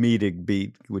 comedic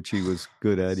beat, which he was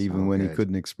good at, even when he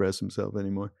couldn't express himself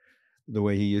anymore the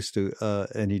way he used to.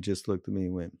 And he just looked at me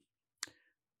and went,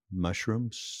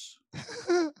 mushrooms?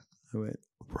 I went,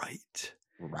 right.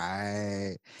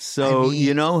 Right. So,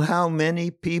 you know how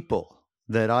many people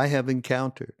that I have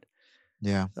encountered.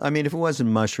 Yeah. I mean, if it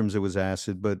wasn't mushrooms, it was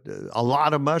acid, but a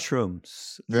lot of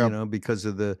mushrooms, because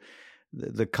of the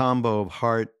combo of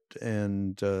heart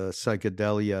and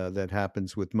psychedelia that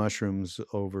happens with mushrooms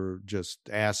over just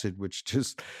acid, which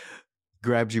just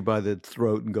grabs you by the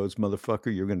throat and goes,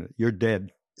 motherfucker, you're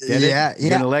dead. Get it? You're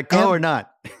going to let go or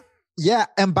not? Yeah.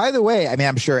 And by the way, I mean,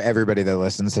 I'm sure everybody that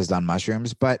listens has done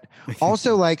mushrooms, but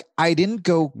also like I didn't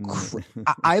go,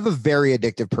 I have a very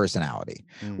addictive personality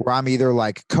where I'm either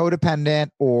like codependent,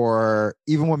 or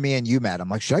even when me and you met, I'm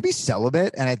like, should I be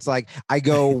celibate? And it's like, I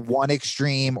go one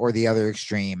extreme or the other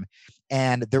extreme.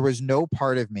 And there was no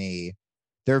part of me.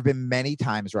 There have been many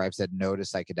times where I've said no to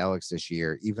psychedelics this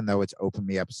year, even though it's opened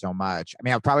me up so much. I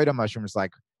mean, I've probably done mushrooms and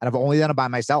I've only done it by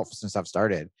myself since I've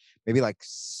started, maybe like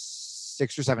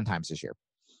 6 or 7 times this year.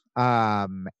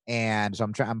 And so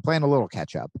I'm playing a little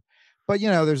catch up, but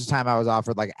there's a time I was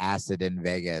offered like acid in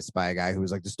Vegas by a guy who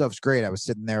was like, the stuff's great. I was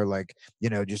sitting there like,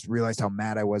 just realized how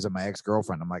mad I was at my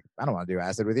ex-girlfriend. I'm like, I don't want to do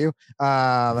acid with you.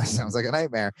 That sounds like a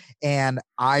nightmare. And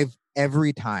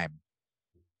every time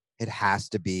it has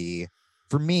to be,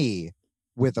 for me,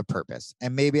 with a purpose.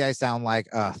 And maybe I sound like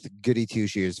goody two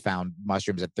shoes found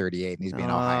mushrooms at 38 and he's being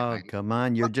all high and Oh, mighty. come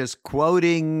on. You're just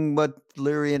quoting what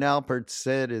Leary and Alpert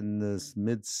said in the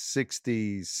mid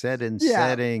 60s, set and Yeah.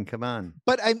 setting. Come on.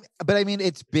 But I mean,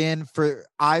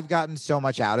 I've gotten so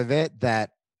much out of it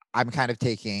that I'm kind of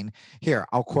taking here.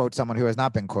 I'll quote someone who has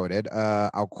not been quoted.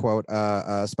 I'll quote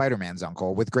Spider-Man's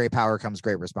uncle: "With great power comes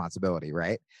great responsibility."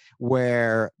 Right?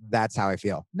 Where that's how I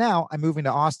feel. Now I'm moving to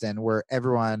Austin, where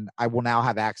I will now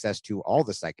have access to all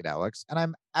the psychedelics, and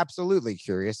I'm absolutely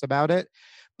curious about it.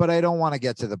 But I don't want to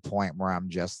get to the point where I'm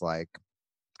just like,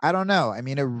 I don't know. I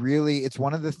mean, it's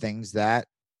one of the things that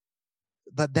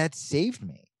saved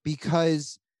me,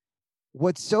 because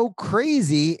what's so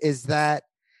crazy is that,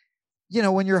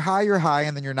 when you're high,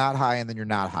 and then you're not high, and then you're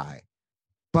not high.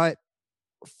 But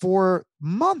for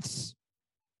months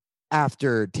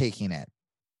after taking it,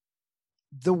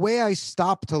 the way I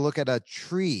stop to look at a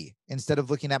tree instead of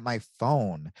looking at my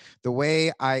phone, the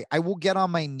way I will get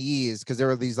on my knees, because there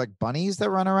are these like bunnies that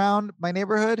run around my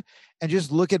neighborhood, and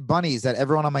just look at bunnies that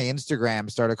everyone on my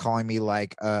Instagram started calling me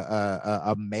like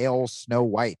a male Snow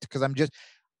White, because I'm just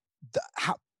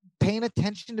paying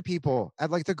attention to people at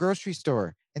like the grocery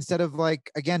store instead of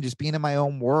like, again, just being in my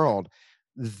own world.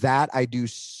 That I do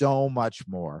so much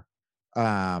more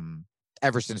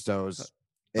ever since those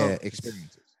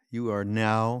experiences. You are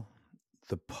now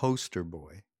the poster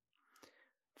boy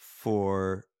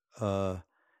for the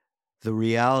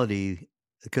reality,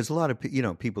 because a lot of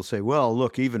people say, well,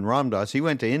 look, even Ram Dass, he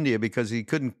went to India because he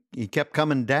kept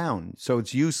coming down, so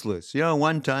it's useless.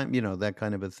 One time, that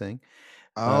kind of a thing.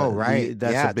 Oh, right.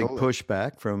 That's a big totally.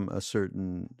 pushback from a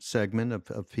certain segment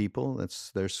of people. That's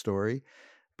their story.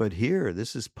 But here,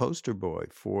 this is poster boy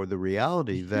for the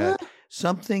reality that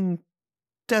something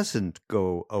doesn't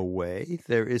go away.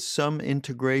 There is some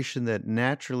integration that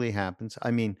naturally happens.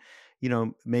 I mean,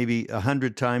 maybe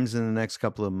 100 times in the next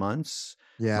couple of months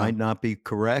might not be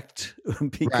correct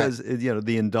because,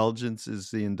 the indulgence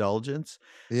is the indulgence.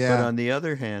 Yeah. But on the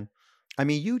other hand, I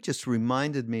mean, you just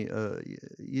reminded me,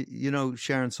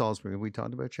 Sharon Salzberg. Have we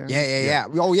talked about Sharon? Yeah.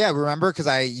 Oh, yeah. Remember? Because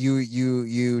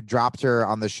you dropped her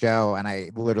on the show, and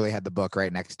I literally had the book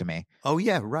right next to me. Oh,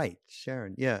 yeah. Right.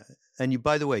 Sharon. Yeah. And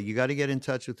by the way, you got to get in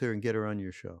touch with her and get her on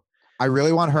your show. I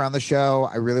really want her on the show.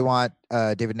 I really want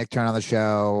David Nichtern on the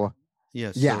show.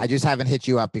 Yes. Yeah. I just haven't hit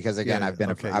you up because, again, I've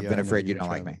been afraid you don't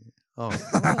like me. Oh,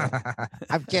 well.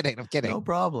 I'm kidding. No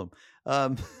problem.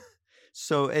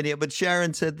 So anyhow, but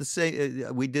Sharon said the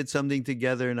same. We did something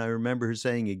together, and I remember her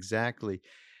saying exactly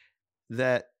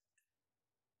that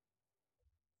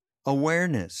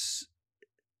awareness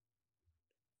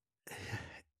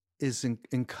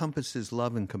encompasses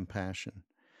love and compassion,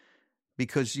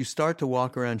 because you start to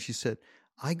walk around. She said,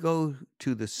 I go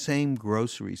to the same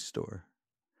grocery store,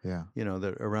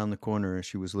 that around the corner.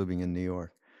 She was living in New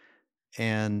York,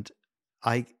 and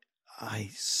I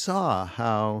saw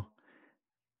how,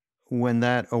 when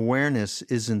that awareness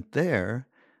isn't there,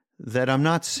 that I'm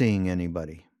not seeing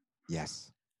anybody.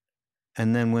 Yes.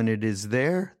 And then when it is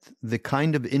there, the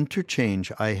kind of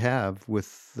interchange I have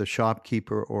with the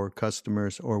shopkeeper or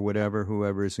customers or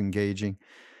whoever is engaging,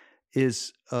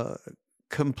 is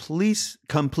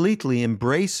completely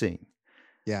embracing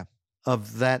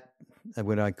of that,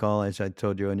 what I call, as I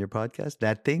told you on your podcast,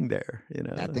 that thing there,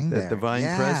 that thing there.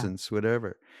 Divine presence,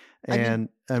 whatever. And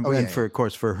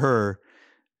for her,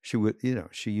 she would,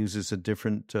 she uses a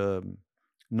different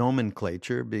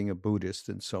nomenclature, being a Buddhist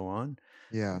and so on.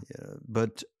 Yeah.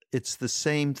 But it's the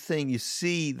same thing. You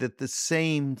see that the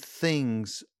same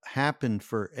things happen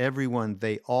for everyone.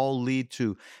 They all lead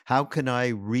to, how can I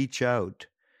reach out?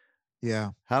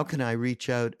 Yeah. How can I reach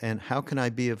out, and how can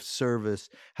I be of service?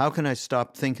 How can I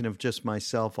stop thinking of just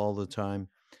myself all the time?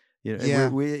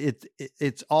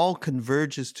 It's all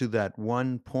converges to that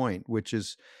one point, which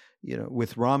is,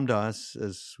 with Ram Dass,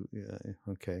 as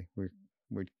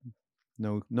we're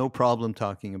no problem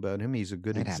talking about him. He's a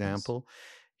good example.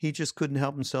 He just couldn't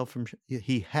help himself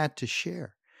he had to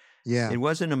share. Yeah. It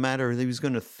wasn't a matter that he was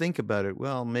going to think about it.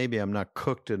 Well, maybe I'm not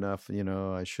cooked enough.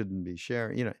 I shouldn't be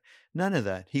sharing. None of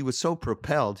that. He was so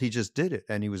propelled. He just did it,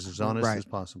 and he was as honest as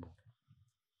possible.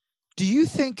 Do you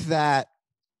think that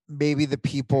maybe the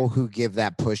people who give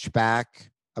that pushback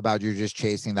about you're just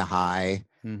chasing the high,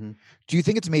 do you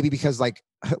think it's maybe because, like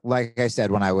I said,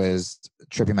 when I was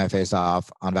tripping my face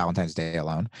off on Valentine's Day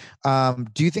alone,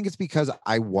 do you think it's because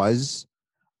I was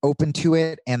open to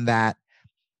it, and that,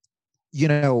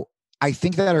 I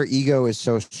think that our ego is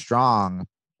so strong,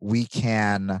 we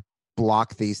can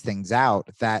block these things out,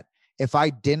 that if I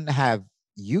didn't have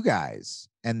you guys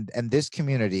and this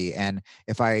community, and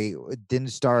if I didn't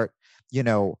start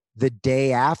the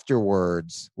day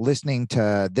afterwards, listening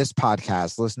to this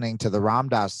podcast, listening to the Ram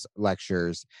Dass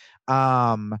lectures,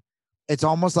 it's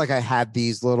almost like I had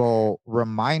these little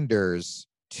reminders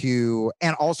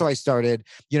and also I started,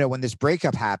 when this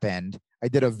breakup happened, I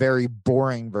did a very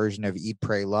boring version of Eat,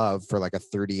 Pray, Love for like a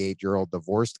 38-year-old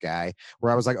divorced guy,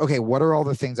 where I was like, okay, what are all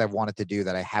the things I've wanted to do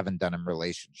that I haven't done in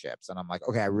relationships? And I'm like,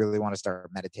 okay, I really want to start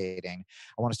meditating.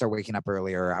 I want to start waking up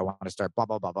earlier. I want to start blah,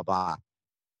 blah, blah, blah, blah.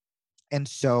 And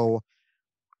so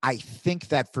I think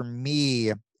that for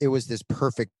me, it was this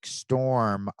perfect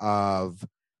storm of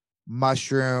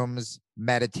mushrooms,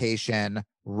 meditation,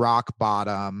 rock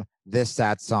bottom,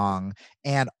 that song,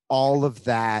 and all of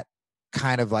that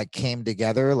kind of like came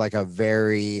together like a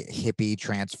very hippie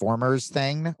Transformers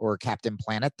thing or Captain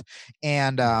Planet.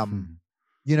 And,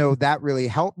 that really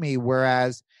helped me.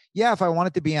 Whereas, yeah, if I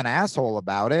wanted to be an asshole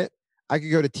about it, I could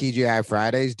go to TGI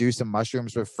Fridays, do some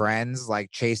mushrooms with friends,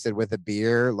 like chase it with a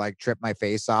beer, like trip my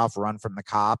face off, run from the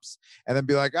cops, and then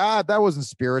be like, that wasn't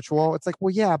spiritual. It's like,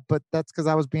 well, yeah, but that's because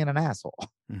I was being an asshole.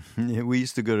 We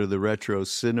used to go to the retro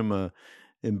cinema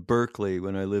in Berkeley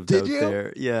when I lived Did out you?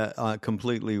 there. Yeah,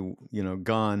 completely,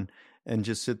 gone. And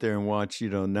just sit there and watch,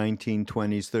 1920s,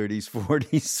 30s,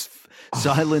 40s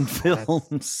silent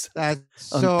films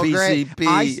That's on so PCP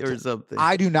great. or something.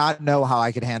 I do not know how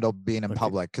I could handle being in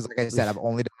public because, like I said, I've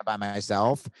only done it by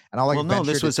myself. And Well, no,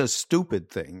 this was a stupid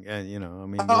thing. You're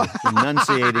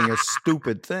enunciating a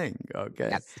stupid thing. Okay.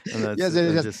 Yes. And that's, Yes,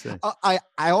 I'm yes. just saying.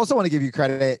 I also want to give you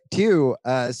credit too.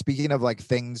 Speaking of like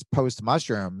things post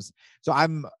mushrooms. So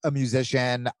I'm a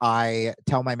musician. I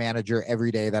tell my manager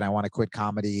every day that I want to quit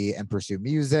comedy and pursue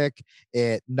music.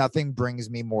 Nothing brings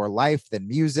me more life than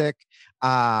music.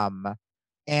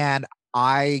 And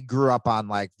I grew up on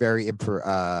like very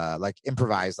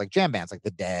improvised like jam bands like the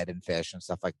Dead and Fish and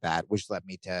stuff like that, which led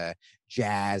me to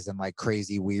jazz and like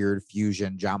crazy weird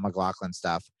fusion John McLaughlin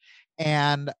stuff.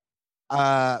 And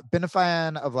been a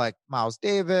fan of like Miles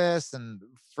Davis and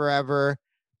forever.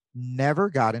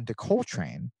 Never got into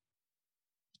Coltrane.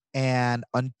 And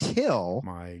until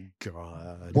my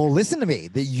God. Well, listen to me,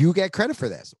 that you get credit for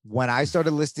this. When I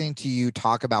started listening to you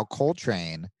talk about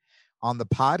Coltrane on the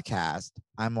podcast,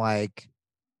 I'm like,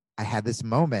 I had this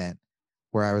moment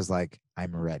where I was like,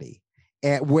 I'm ready.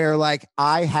 And where like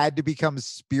I had to become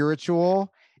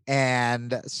spiritual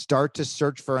and start to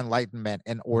search for enlightenment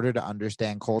in order to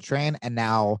understand Coltrane. And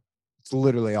now it's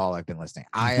literally all I've been listening.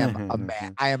 I am a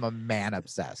man. I am a man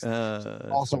obsessed.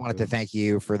 Also wanted to thank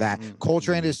you for that.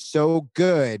 Coltrane is so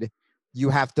good.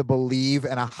 You have to believe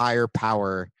in a higher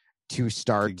power to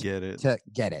start to get it. Yeah.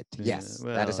 Yes,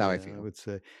 well, that is how I feel. I would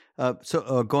say.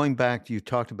 So going back, you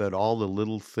talked about all the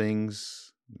little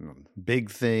things, big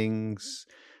things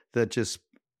that just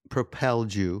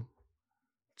propelled you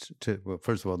to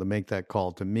first of all, to make that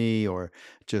call to me or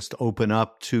just open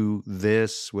up to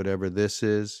this, whatever this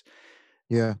is.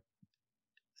 Yeah.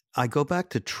 I go back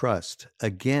to trust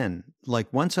again.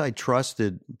 Like once I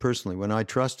trusted personally, when I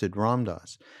trusted Ram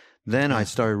Dass, then I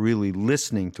started really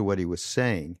listening to what he was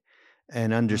saying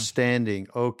and understanding,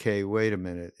 okay, wait a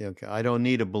minute. Okay, I don't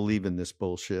need to believe in this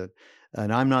bullshit.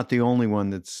 And I'm not the only one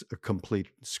that's a complete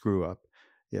screw up.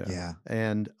 Yeah.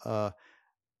 And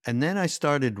then I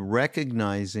started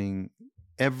recognizing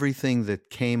everything that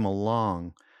came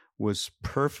along was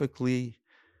perfectly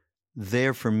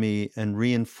there for me and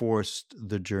reinforced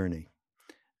the journey.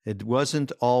 It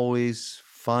wasn't always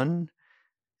fun.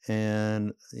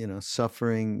 And,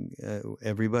 suffering,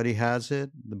 everybody has it.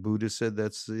 The Buddha said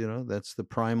that's the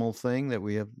primal thing that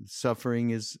we have. Suffering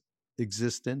is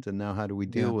existent. And now how do we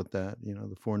deal with that?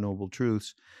 The Four Noble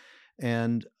Truths.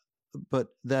 But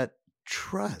that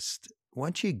trust,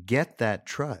 once you get that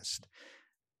trust,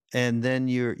 and then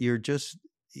you're just,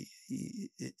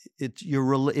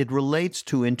 it relates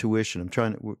to intuition. I'm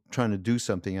trying to do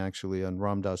something actually on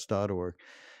ramdass.org.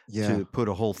 To put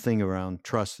a whole thing around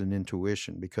trust and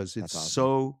intuition because it's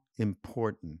so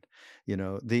important.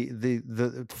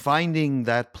 The finding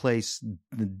that place,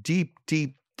 the deep,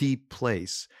 deep, deep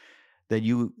place that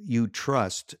you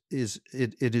trust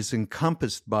it is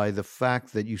encompassed by the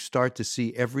fact that you start to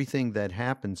see everything that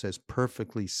happens as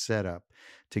perfectly set up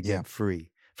to get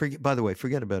free. By the way,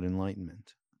 forget about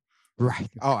enlightenment. Right.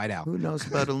 Oh, I know. Who knows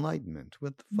about enlightenment?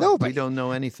 What the fuck? Nobody. We don't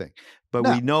know anything. But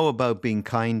we know about being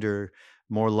kinder,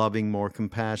 more loving, more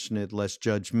compassionate, less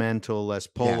judgmental, less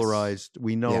polarized.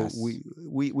 We know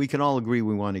we can all agree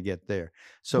we want to get there.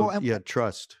 So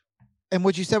trust. And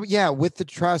what you said, with the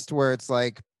trust where it's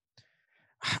like,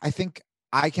 I think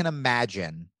I can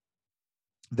imagine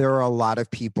there are a lot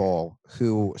of people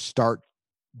who start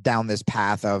down this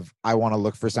path of, I want to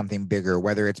look for something bigger,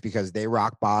 whether it's because they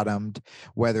rock bottomed,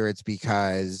 whether it's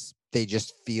because they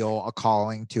just feel a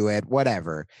calling to it,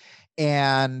 whatever.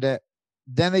 And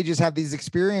then they just have these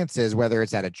experiences, whether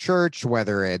it's at a church,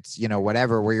 whether it's,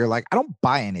 whatever, where you're like, I don't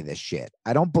buy any of this shit.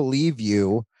 I don't believe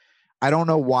you. I don't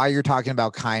know why you're talking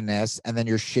about kindness and then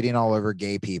you're shitting all over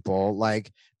gay people.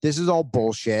 Like, this is all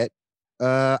bullshit.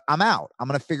 I'm out. I'm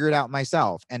going to figure it out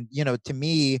myself. And, to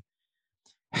me,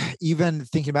 even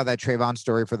thinking about that Trayvon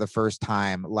story for the first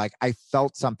time, like, I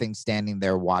felt something standing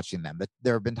there watching them. But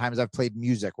there have been times I've played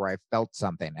music where I felt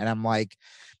something, and I'm like,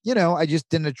 I just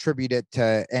didn't attribute it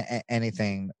to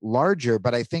anything larger.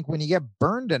 But I think when you get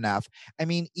burned enough, I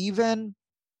mean, even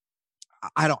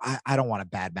I don't want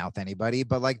to badmouth anybody,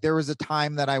 but like, there was a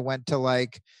time that I went to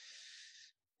like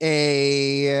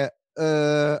I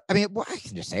mean, well, I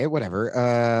can just say it,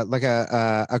 whatever, like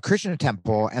a Christian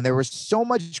temple, and there was so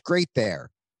much great there.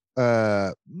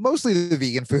 Mostly the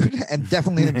vegan food and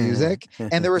definitely the music.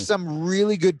 And there were some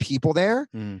really good people there.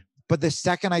 But the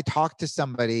second I talked to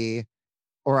somebody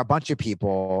or a bunch of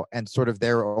people and sort of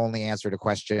their only answer to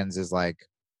questions is like,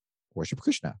 worship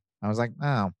Krishna. I was like,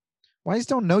 oh, well, I just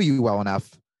don't know you well enough.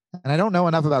 And I don't know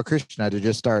enough about Krishna to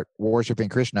just start worshiping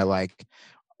Krishna. Like,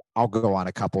 I'll go on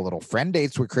a couple little friend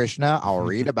dates with Krishna. I'll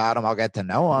read about him. I'll get to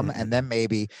know him. And then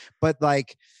maybe, but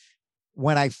like,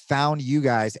 when I found you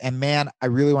guys, and man, I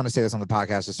really want to say this on the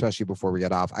podcast, especially before we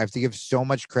get off, I have to give so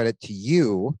much credit to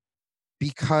you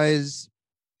because,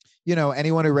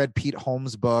 anyone who read Pete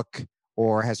Holmes' book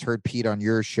or has heard Pete on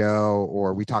your show,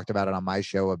 or we talked about it on my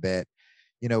show a bit,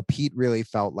 Pete really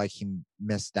felt like he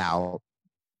missed out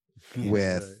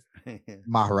with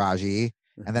Maharaji,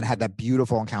 and then had that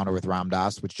beautiful encounter with Ram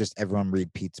Dass, which just everyone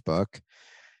read Pete's book.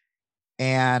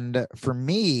 And for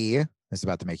me, this is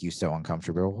about to make you so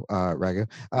uncomfortable, Raghu.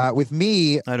 With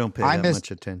me, I don't pay that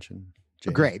much attention.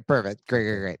 Jamie. Great, perfect,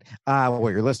 great. Well,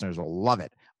 your listeners will love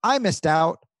it. I missed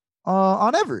out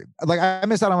on I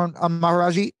missed out on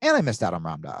Maharaji, and I missed out on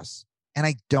Ram Dass, and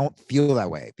I don't feel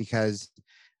that way because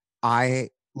I've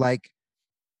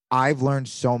learned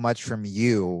so much from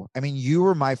you. I mean, you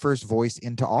were my first voice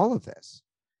into all of this,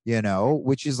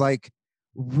 which is like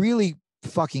really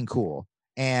fucking cool.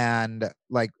 And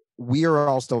like, we are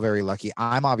all still very lucky.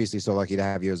 I'm obviously so lucky to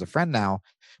have you as a friend now,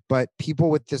 but people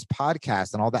with this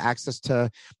podcast and all the access to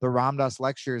the Ram Dass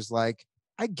lectures, like,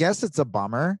 I guess it's a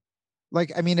bummer.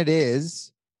 Like, I mean, it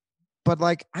is, but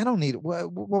like, I don't need,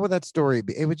 what would that story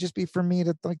be? It would just be for me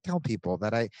to like tell people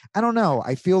that I don't know.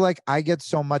 I feel like I get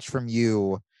so much from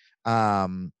you,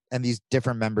 and these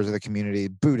different members of the community,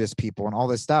 Buddhist people and all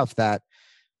this stuff that,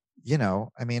 I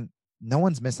mean, no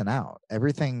one's missing out.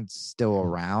 Everything's still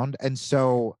around. And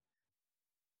so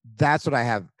that's what I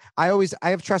have. I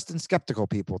have trust in skeptical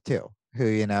people too,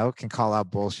 who, can call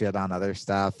out bullshit on other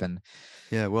stuff. And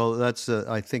yeah, well, that's,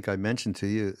 I think I mentioned to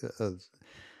you,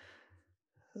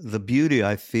 the beauty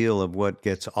I feel of what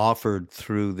gets offered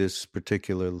through this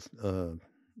particular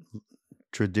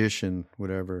tradition,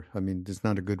 whatever. I mean, there's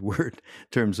not a good word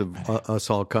in terms of us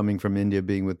all coming from India,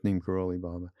 being with Neem Karoli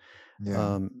Baba.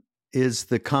 Yeah. Is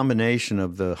the combination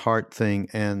of the heart thing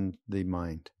and the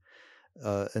mind.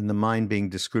 And the mind being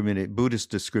Buddhist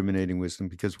discriminating wisdom,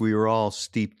 because we are all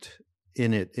steeped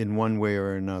in it in one way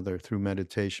or another through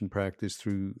meditation practice,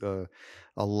 through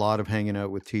a lot of hanging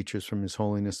out with teachers from His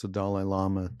Holiness the Dalai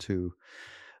Lama to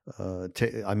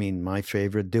I mean, my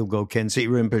favorite, Dilgo Khyentse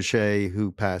Rinpoche,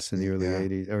 who passed in the early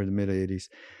 80s or the mid 80s.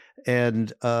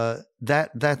 And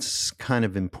that's kind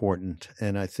of important.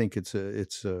 And I think it's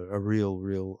a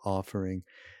real offering.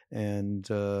 And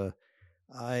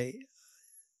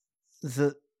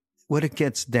what it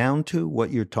gets down to,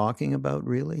 what you're talking about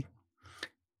really,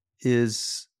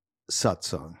 is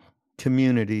satsang,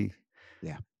 community.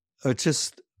 Yeah.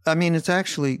 It's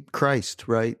actually Christ,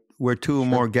 right? Where two or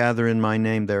more gather in my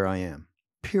name, there I am.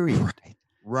 Period.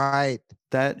 Right.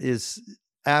 That is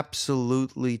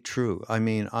absolutely true. I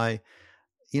mean, I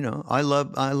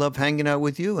love hanging out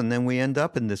with you, and then we end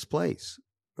up in this place,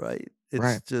 right?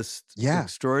 It's just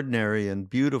extraordinary and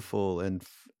beautiful and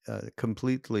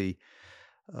completely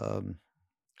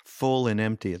full and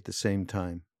empty at the same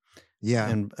time. Yeah.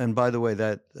 And by the way,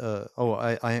 that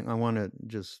I want to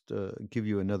just give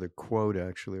you another quote,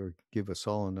 actually, or give us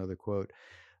all another quote.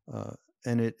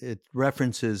 And it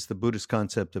references the Buddhist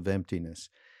concept of emptiness,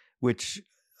 which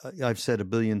I've said a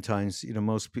billion times.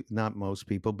 Not most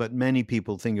people, but many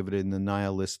people think of it in the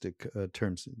nihilistic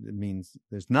terms. It means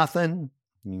there's nothing.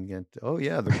 You get,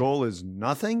 the goal is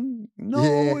nothing.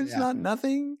 No, it's not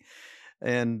nothing.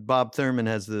 And Bob Thurman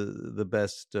has the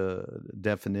best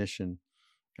definition.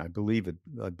 I believe it.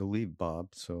 I believe Bob.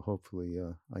 So hopefully,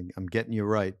 I'm getting you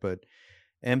right. But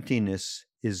emptiness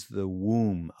is the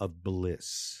womb of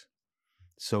bliss.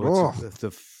 So it's Oh,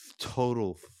 the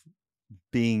total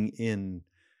being in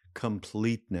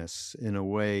completeness in a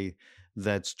way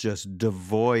that's just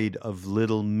devoid of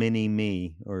little mini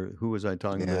me. Or who was I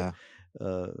talking about?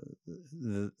 yeah.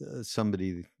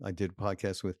 Somebody I did a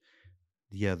podcast with.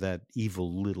 Yeah, that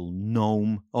evil little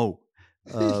gnome. Oh,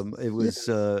 it Yeah. was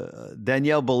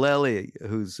Danielle Bolelli,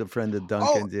 who's a friend of Oh,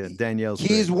 Duncan's. Yeah, Danielle's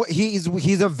he's great.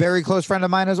 he's a very close friend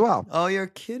of mine as well. Oh, you're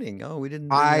kidding. Oh, we didn't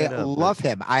bring I that up. But love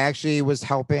him. I actually was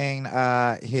helping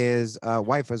his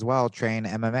wife as well train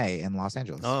MMA in Los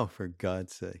Angeles. oh, for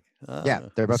God's sake. Yeah,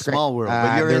 they're both great. Small world,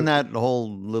 but you're in They're that whole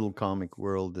little comic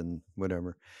world and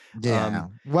whatever. yeah.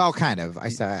 Well, kind of.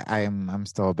 I'm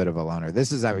still a bit of a loner.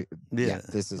 This is Yeah.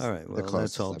 this is All right. the Well,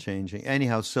 closest. that's all changing.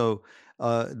 Anyhow, so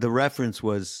the reference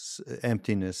was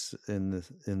emptiness in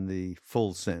the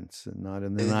full sense, and not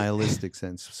in the nihilistic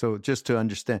sense. So just to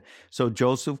understand, so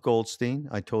Joseph Goldstein,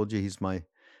 I told you he's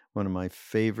one of my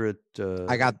favorite.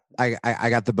 I got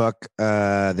the book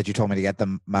that you told me to get,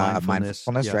 the mindfulness,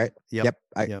 Yep, right? Yep.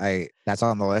 I that's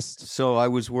on the list. So I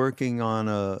was working on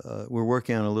we're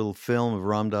working on a little film of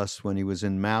Ramdas when he was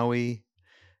in Maui,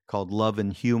 called Love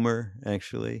and Humor.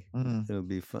 Actually, Mm. it'll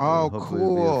be fun. Oh, Hopefully,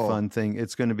 it'll be a cool. fun thing.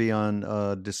 It's going to be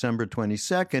on December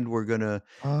 22nd. We're going to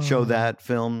show Oh. that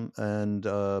film and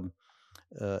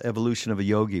Evolution of a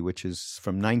Yogi, which is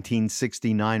from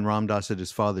 1969. Ramdas at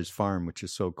his father's farm, which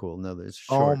is so cool. No, it's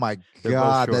short. Oh my They're both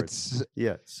God, short. that's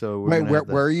Yeah. So we're wait. gonna Where have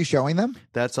that. where are you showing them?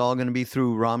 That's all going to be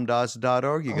through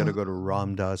ramdas.org. You got to go to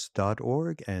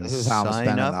ramdas.org and This is how I'm sign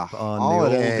spending up the on the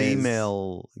old holidays.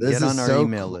 email. This Get is on our so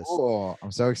email list. cool.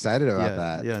 I'm so excited about Yeah,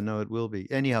 that. yeah, no, it will be.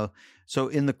 Anyhow, so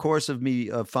in the course of me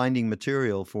finding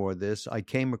material for this, I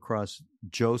came across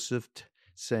Joseph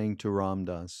saying to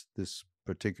Ramdas this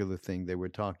particular thing. They were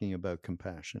talking about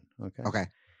compassion. Okay. Okay.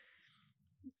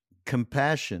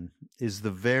 Compassion is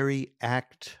the very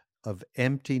act of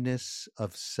emptiness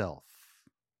of self.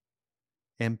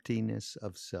 Emptiness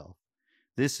of self.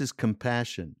 This is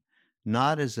compassion,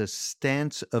 not as a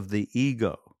stance of the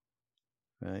ego,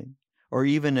 right? Or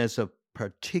even as a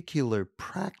particular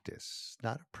practice,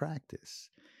 not a practice,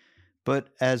 but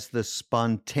as the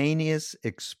spontaneous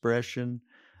expression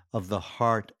of the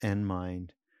heart and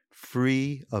mind,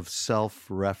 free of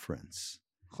self-reference.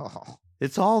 Oh,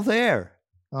 It's all there.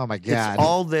 oh my God. It's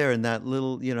all there in that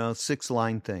little,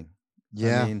 6-line thing.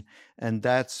 Yeah. I mean, and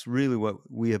that's really what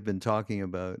we have been talking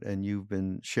about, and you've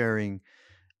been sharing,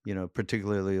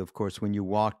 particularly, of course, when you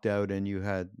walked out and you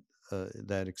had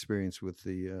that experience with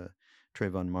the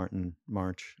Trayvon Martin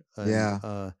March.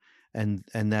 Yeah. And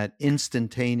that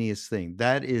instantaneous thing,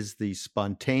 that is the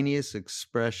spontaneous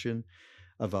expression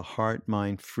of a heart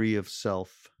mind free of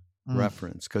self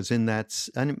reference. Because in that,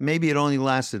 and maybe it only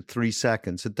lasted 3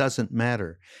 seconds, it doesn't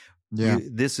matter. Yeah.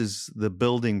 This is the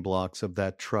building blocks of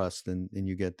that trust, and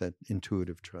you get that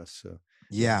intuitive trust. So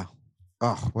Yeah.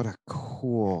 Oh, what a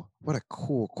cool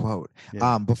quote.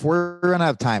 Yeah. Before we run out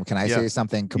of time, can I Yeah. say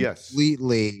something Yes.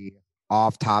 completely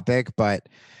off topic? But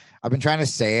I've been trying to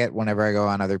say it whenever I go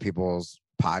on other people's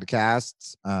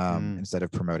podcasts, instead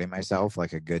of promoting myself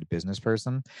like a good business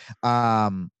person.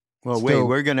 Well, So- wait,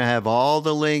 we're going to have all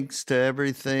the links to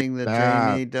everything that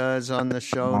Jamie does on the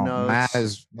show notes.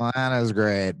 That is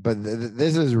great. But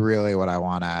this is really what I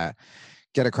want to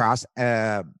get across.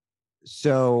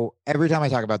 So every time I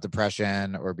talk about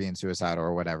depression or being suicidal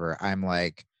or whatever, I'm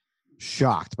like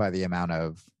shocked by the amount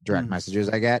of direct messages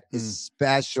I get,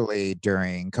 especially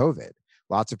during COVID.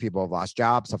 Lots of people have lost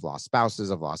jobs, have lost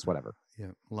spouses, have lost whatever. Yeah,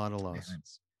 a lot of loss.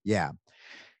 Yeah.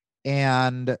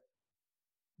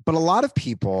 But a lot of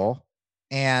people,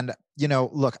 and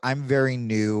look, I'm very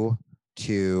new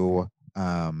to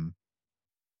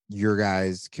your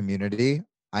guys' community.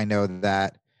 I know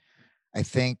that I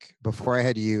think before I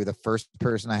had you, the first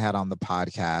person I had on the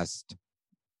podcast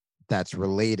that's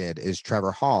related is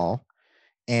Trevor Hall.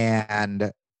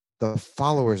 And the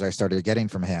followers I started getting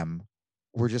from him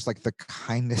were just like the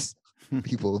kindest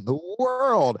people in the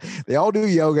world. They all do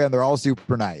yoga and they're all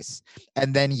super nice.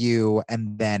 And then you,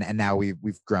 and now we've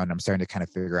grown. I'm starting to kind of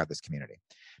figure out this community.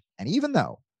 And even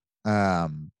though,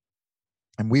 and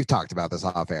we've talked about this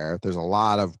off air, there's a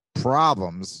lot of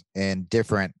problems in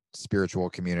different spiritual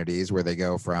communities where they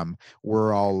go from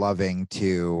we're all loving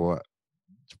to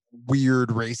weird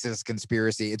racist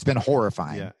conspiracy. It's been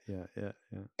horrifying. Yeah.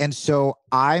 And so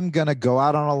I'm going to go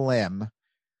out on a limb,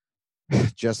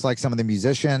 just like some of the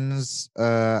musicians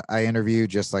I interview,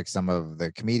 just like some of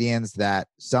the comedians, that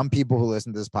some people who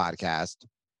listen to this podcast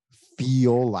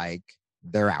feel like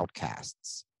they're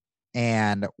outcasts.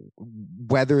 and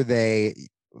whether they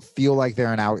feel like they're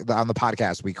on the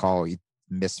podcast we call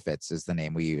misfits is the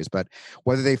name we use, but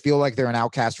whether they feel like they're an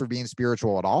outcast for being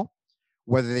spiritual at all,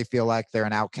 whether they feel like they're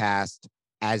an outcast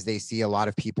as they see a lot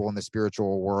of people in the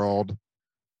spiritual world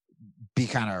be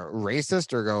kind of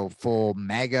racist or go full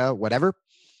mega whatever,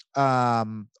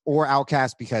 or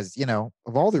outcast because, you know,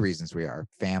 of all the reasons we are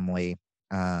family,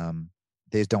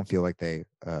 they just don't feel like they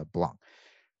belong.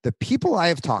 The people I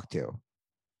have talked to,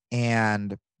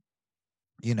 and,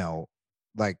 you know,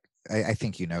 like, I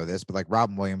think you know this, but like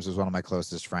Robin Williams was one of my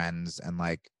closest friends, and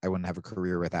like I wouldn't have a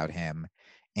career without him.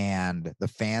 And the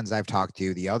fans I've talked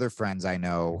to, the other friends I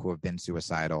know who have been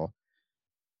suicidal,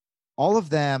 all of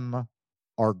them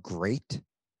are great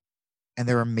and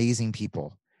they're amazing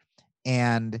people.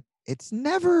 And it's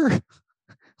never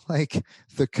like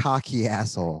the cocky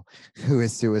asshole who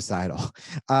is suicidal.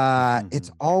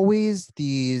 It's always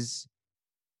these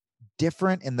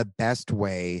different in the best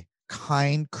way,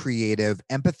 kind, creative,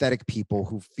 empathetic people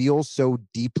who feel so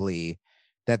deeply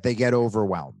that they get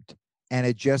overwhelmed. And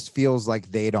it just feels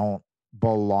like they don't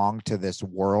belong to this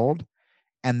world.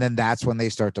 And then that's when they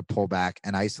start to pull back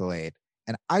and isolate.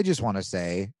 And I just want to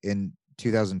say in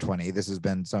 2020, this has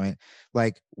been something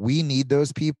like we need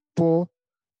those people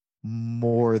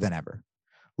more than ever.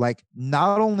 Like,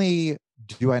 not only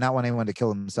do I not want anyone to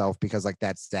kill himself because like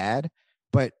that's sad,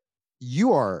 but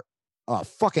you are a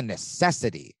fucking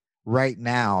necessity right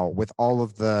now with all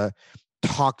of the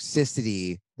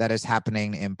toxicity that is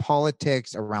happening in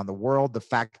politics around the world. The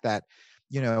fact that,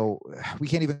 you know, we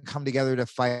can't even come together to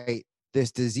fight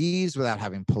this disease without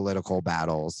having political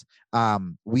battles.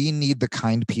 We need the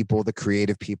kind people, the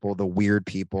creative people, the weird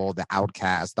people, the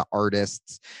outcasts, the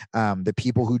artists, the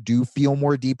people who do feel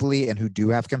more deeply and who do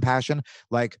have compassion,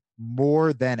 like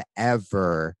more than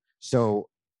ever. So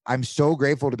I'm so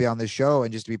grateful to be on this show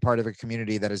and just to be part of a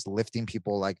community that is lifting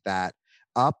people like that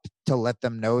up, to let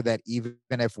them know that even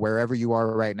if wherever you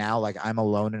are right now, like I'm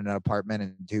alone in an apartment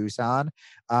in Tucson,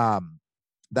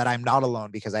 that I'm not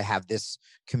alone because I have this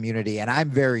community and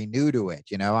I'm very new to it.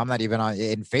 You know, I'm not even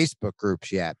in Facebook groups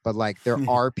yet, but like there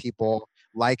are people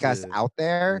like us out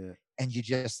there, and you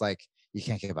just like, you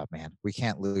can't give up, man. We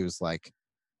can't lose like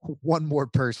one more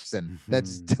person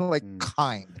that's still like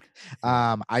kind.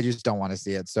 I just don't want to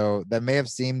see it. So that may have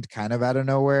seemed kind of out of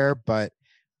nowhere, but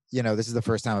you know, this is the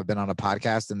first time I've been on a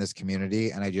podcast in this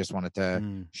community, and I just wanted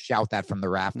to shout that from the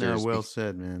rafters. No, well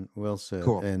said, man. Well said.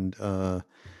 Cool. And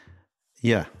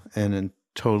yeah, and in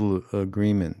total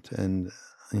agreement. And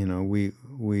you know,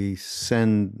 we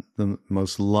send the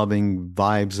most loving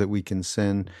vibes that we can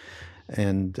send,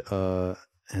 and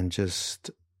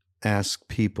just ask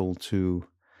people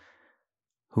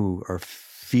who are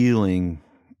feeling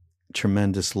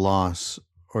tremendous loss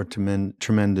or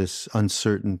tremendous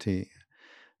uncertainty,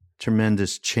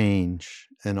 tremendous change,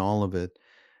 and all of it.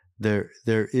 There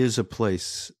is a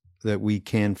place that we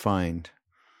can find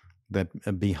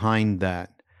that behind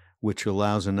that, which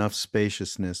allows enough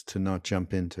spaciousness to not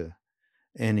jump into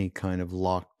any kind of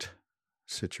locked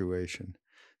situation.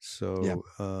 So,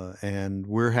 and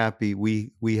we're happy.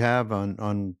 We have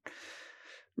on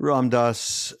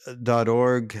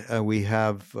ramdas.org, we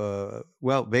have,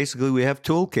 well, basically we have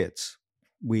toolkits.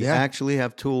 We actually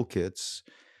have toolkits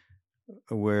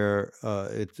where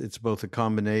it's both a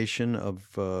combination of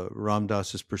Ram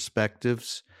Dass's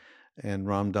perspectives and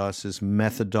Ram Dass's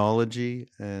methodology,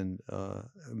 and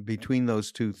between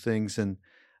those two things, and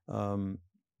you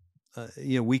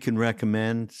know, we can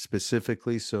recommend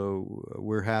specifically. So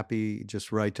we're happy.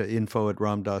 Just write to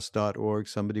info@ramdas.org.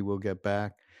 Somebody will get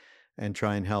back and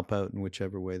try and help out in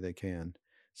whichever way they can.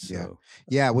 So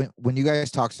when you guys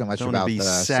talk so much don't about be the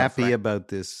sappy suffering about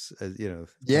this, you know,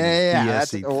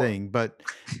 BS-y thing, but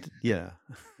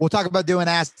we'll talk about doing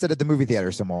acid at the movie theater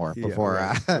some more before.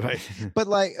 Right. But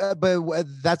like,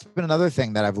 that's been another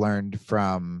thing that I've learned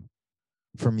from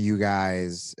you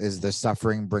guys is the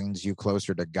suffering brings you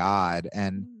closer to God,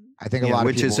 and I think a lot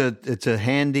of people, it's a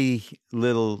handy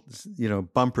little, you know,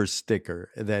 bumper sticker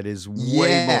that is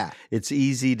way more. It's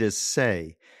easy to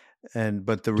say.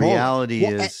 But the reality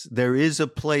is there is a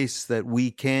place that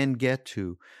we can get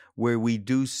to where we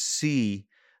do see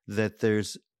that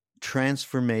there's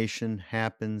transformation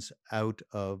happens out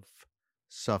of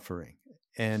suffering.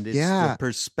 And it's the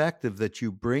perspective that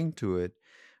you bring to it,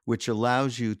 which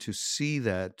allows you to see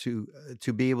that, to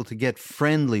be able to get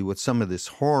friendly with some of this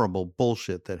horrible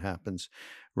bullshit that happens,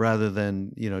 rather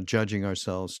than, you know, judging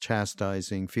ourselves,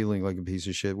 chastising, feeling like a piece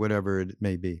of shit, whatever it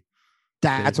may be.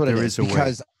 That's what it is,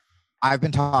 because I've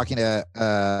been talking to,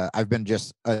 I've been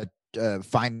just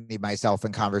finding myself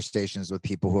in conversations with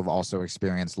people who have also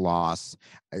experienced loss.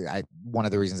 One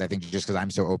of the reasons I think just because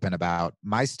I'm so open about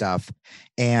my stuff,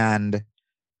 and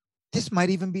this might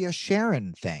even be a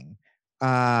Sharon thing,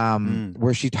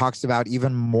 where she talks about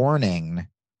even mourning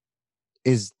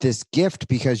is this gift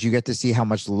because you get to see how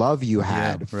much love you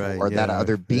had for that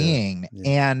other being.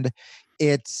 And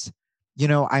it's,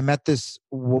 I met this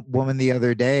woman the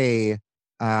other day,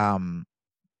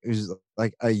 who's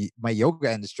like my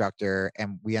yoga instructor,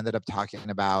 and we ended up talking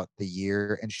about the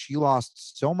year, and she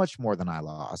lost so much more than I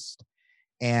lost.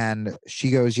 And she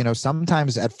goes,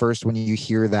 sometimes at first when you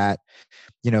hear that,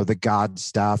 the God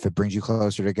stuff, it brings you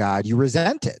closer to God, you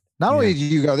resent it. Not only do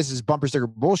you go, this is bumper sticker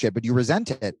bullshit, but you resent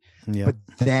it. But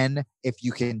then if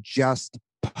you can just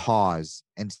pause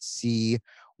and see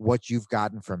what you've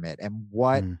gotten from it and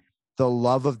what the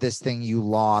love of this thing you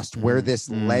lost, where this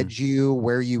led you,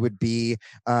 where you would be,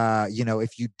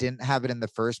 if you didn't have it in the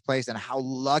first place, and how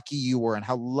lucky you were and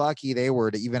how lucky they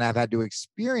were to even have had to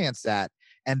experience that.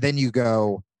 And then you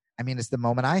go, I mean, it's the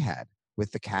moment I had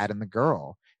with the cat and the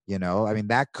girl, I mean,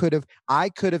 I could have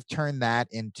turned that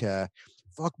into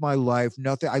fuck my life,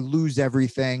 nothing, I lose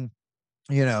everything,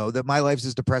 that my life's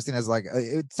as depressing as like,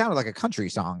 it sounded like a country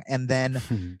song. And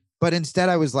then, but instead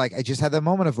I was like, I just had that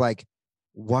moment of like,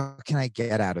 what can I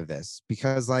get out of this?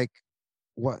 Because like,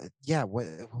 what's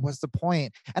the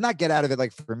point? And not get out of it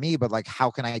like for me, but like, how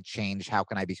can I change? How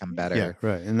can I become better? Yeah,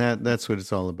 right. And that's what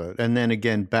it's all about. And then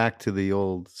again, back to the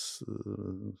old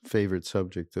favorite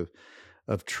subject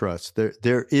of trust.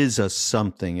 There is a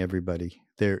something, everybody.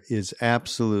 There is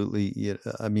absolutely,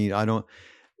 I mean,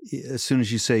 as soon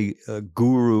as you say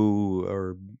guru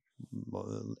or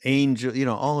angel,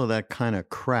 all of that kind of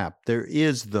crap, there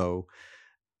is, though,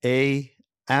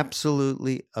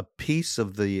 absolutely a piece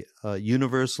of the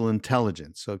universal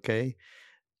intelligence, okay,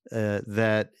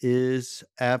 that is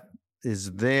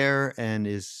there and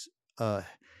is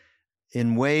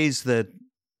in ways that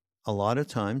a lot of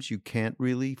times you can't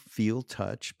really feel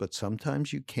touch, but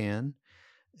sometimes you can.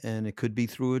 And it could be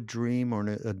through a dream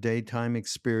or a daytime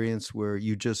experience where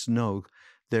you just know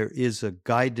there is a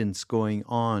guidance going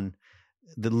on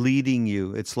that leading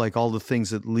you. It's like all the things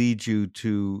that lead you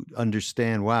to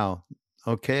understand, wow,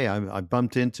 okay, I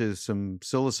bumped into some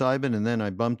psilocybin, and then I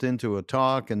bumped into a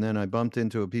talk, and then I bumped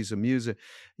into a piece of music.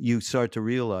 You start to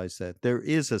realize that there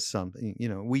is a something,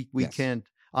 we can't,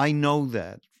 I know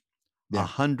that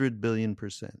 100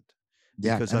 billion%.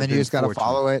 Yeah, and then you just got to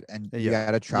follow it, and you got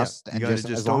to trust, and you got to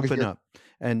just open up,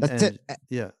 and that's it.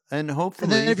 Yeah, and hopefully,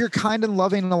 and then if you're kind and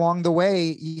loving along the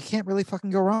way, you can't really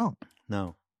fucking go wrong.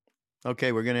 No,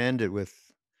 okay, we're gonna end it with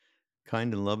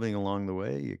kind and loving along the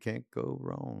way. You can't go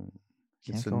wrong.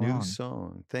 It's a new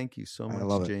song. Thank you so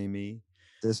much, Jamie.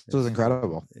 This was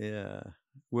incredible. Yeah,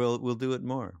 we'll do it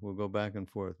more. We'll go back and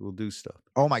forth. We'll do stuff.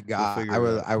 Oh my God,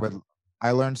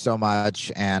 I learned so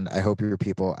much, and I hope your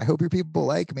people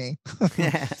like me.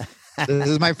 This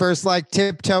is my first like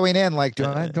tiptoeing in. Like, do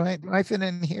I fit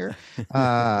in here?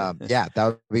 Yeah, that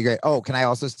would be great. Oh, can I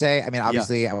also say? I mean,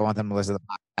 obviously, I want them to listen to the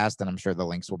podcast, and I'm sure the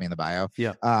links will be in the bio.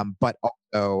 Yeah. But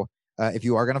also, if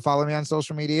you are going to follow me on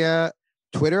social media,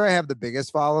 Twitter, I have the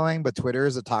biggest following, but Twitter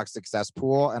is a toxic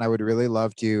cesspool, and I would really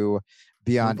love to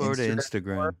be on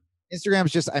Instagram.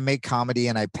 Instagram's just, I make comedy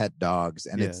and I pet dogs,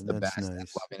 and it's the best. Nice. And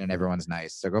loving, and everyone's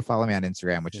nice. So go follow me on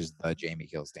Instagram, which is the Jamie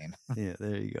Kilstein. Yeah,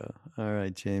 there you go. All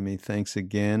right, Jamie. Thanks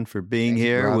again for being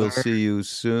here. We'll see you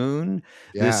soon.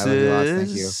 Yeah, this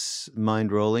is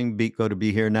Mind Rolling. Go to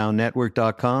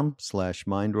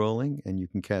BeHereNowNetwork.com/mindrolling, and you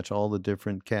can catch all the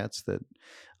different cats that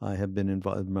I have been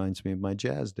involved. Reminds me of my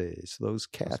jazz days. Those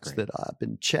cats that I've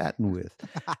been chatting with.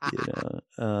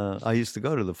 I used to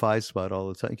go to the 5 Spot all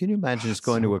the time. Can you imagine just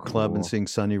going to a club and seeing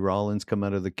Sonny Rollins come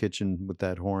out of the kitchen with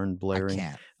that horn blaring?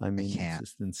 I mean, it's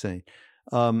just insane.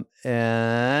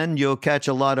 And you'll catch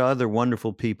a lot of other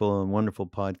wonderful people and wonderful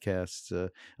podcasts.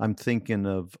 I'm thinking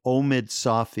of Omid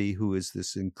Safi, who is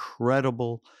this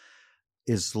incredible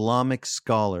Islamic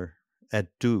scholar at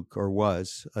Duke, or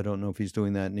was. I don't know if he's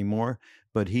doing that anymore,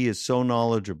 but he is so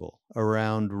knowledgeable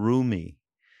around Rumi,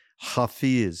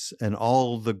 Hafiz, and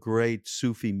all the great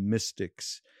Sufi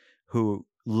mystics who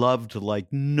loved like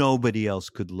nobody else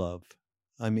could love.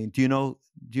 I mean, do you know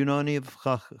any of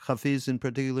Hafiz in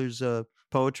particular's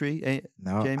poetry?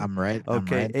 No, Jamie? I'm right.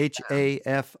 Okay,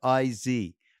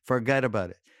 Hafiz. Forget about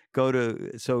it.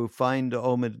 Find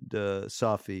Omid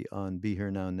Safi on Be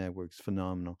Here Now Network. It's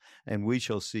phenomenal. And we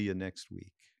shall see you next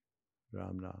week.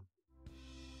 Ram Ram.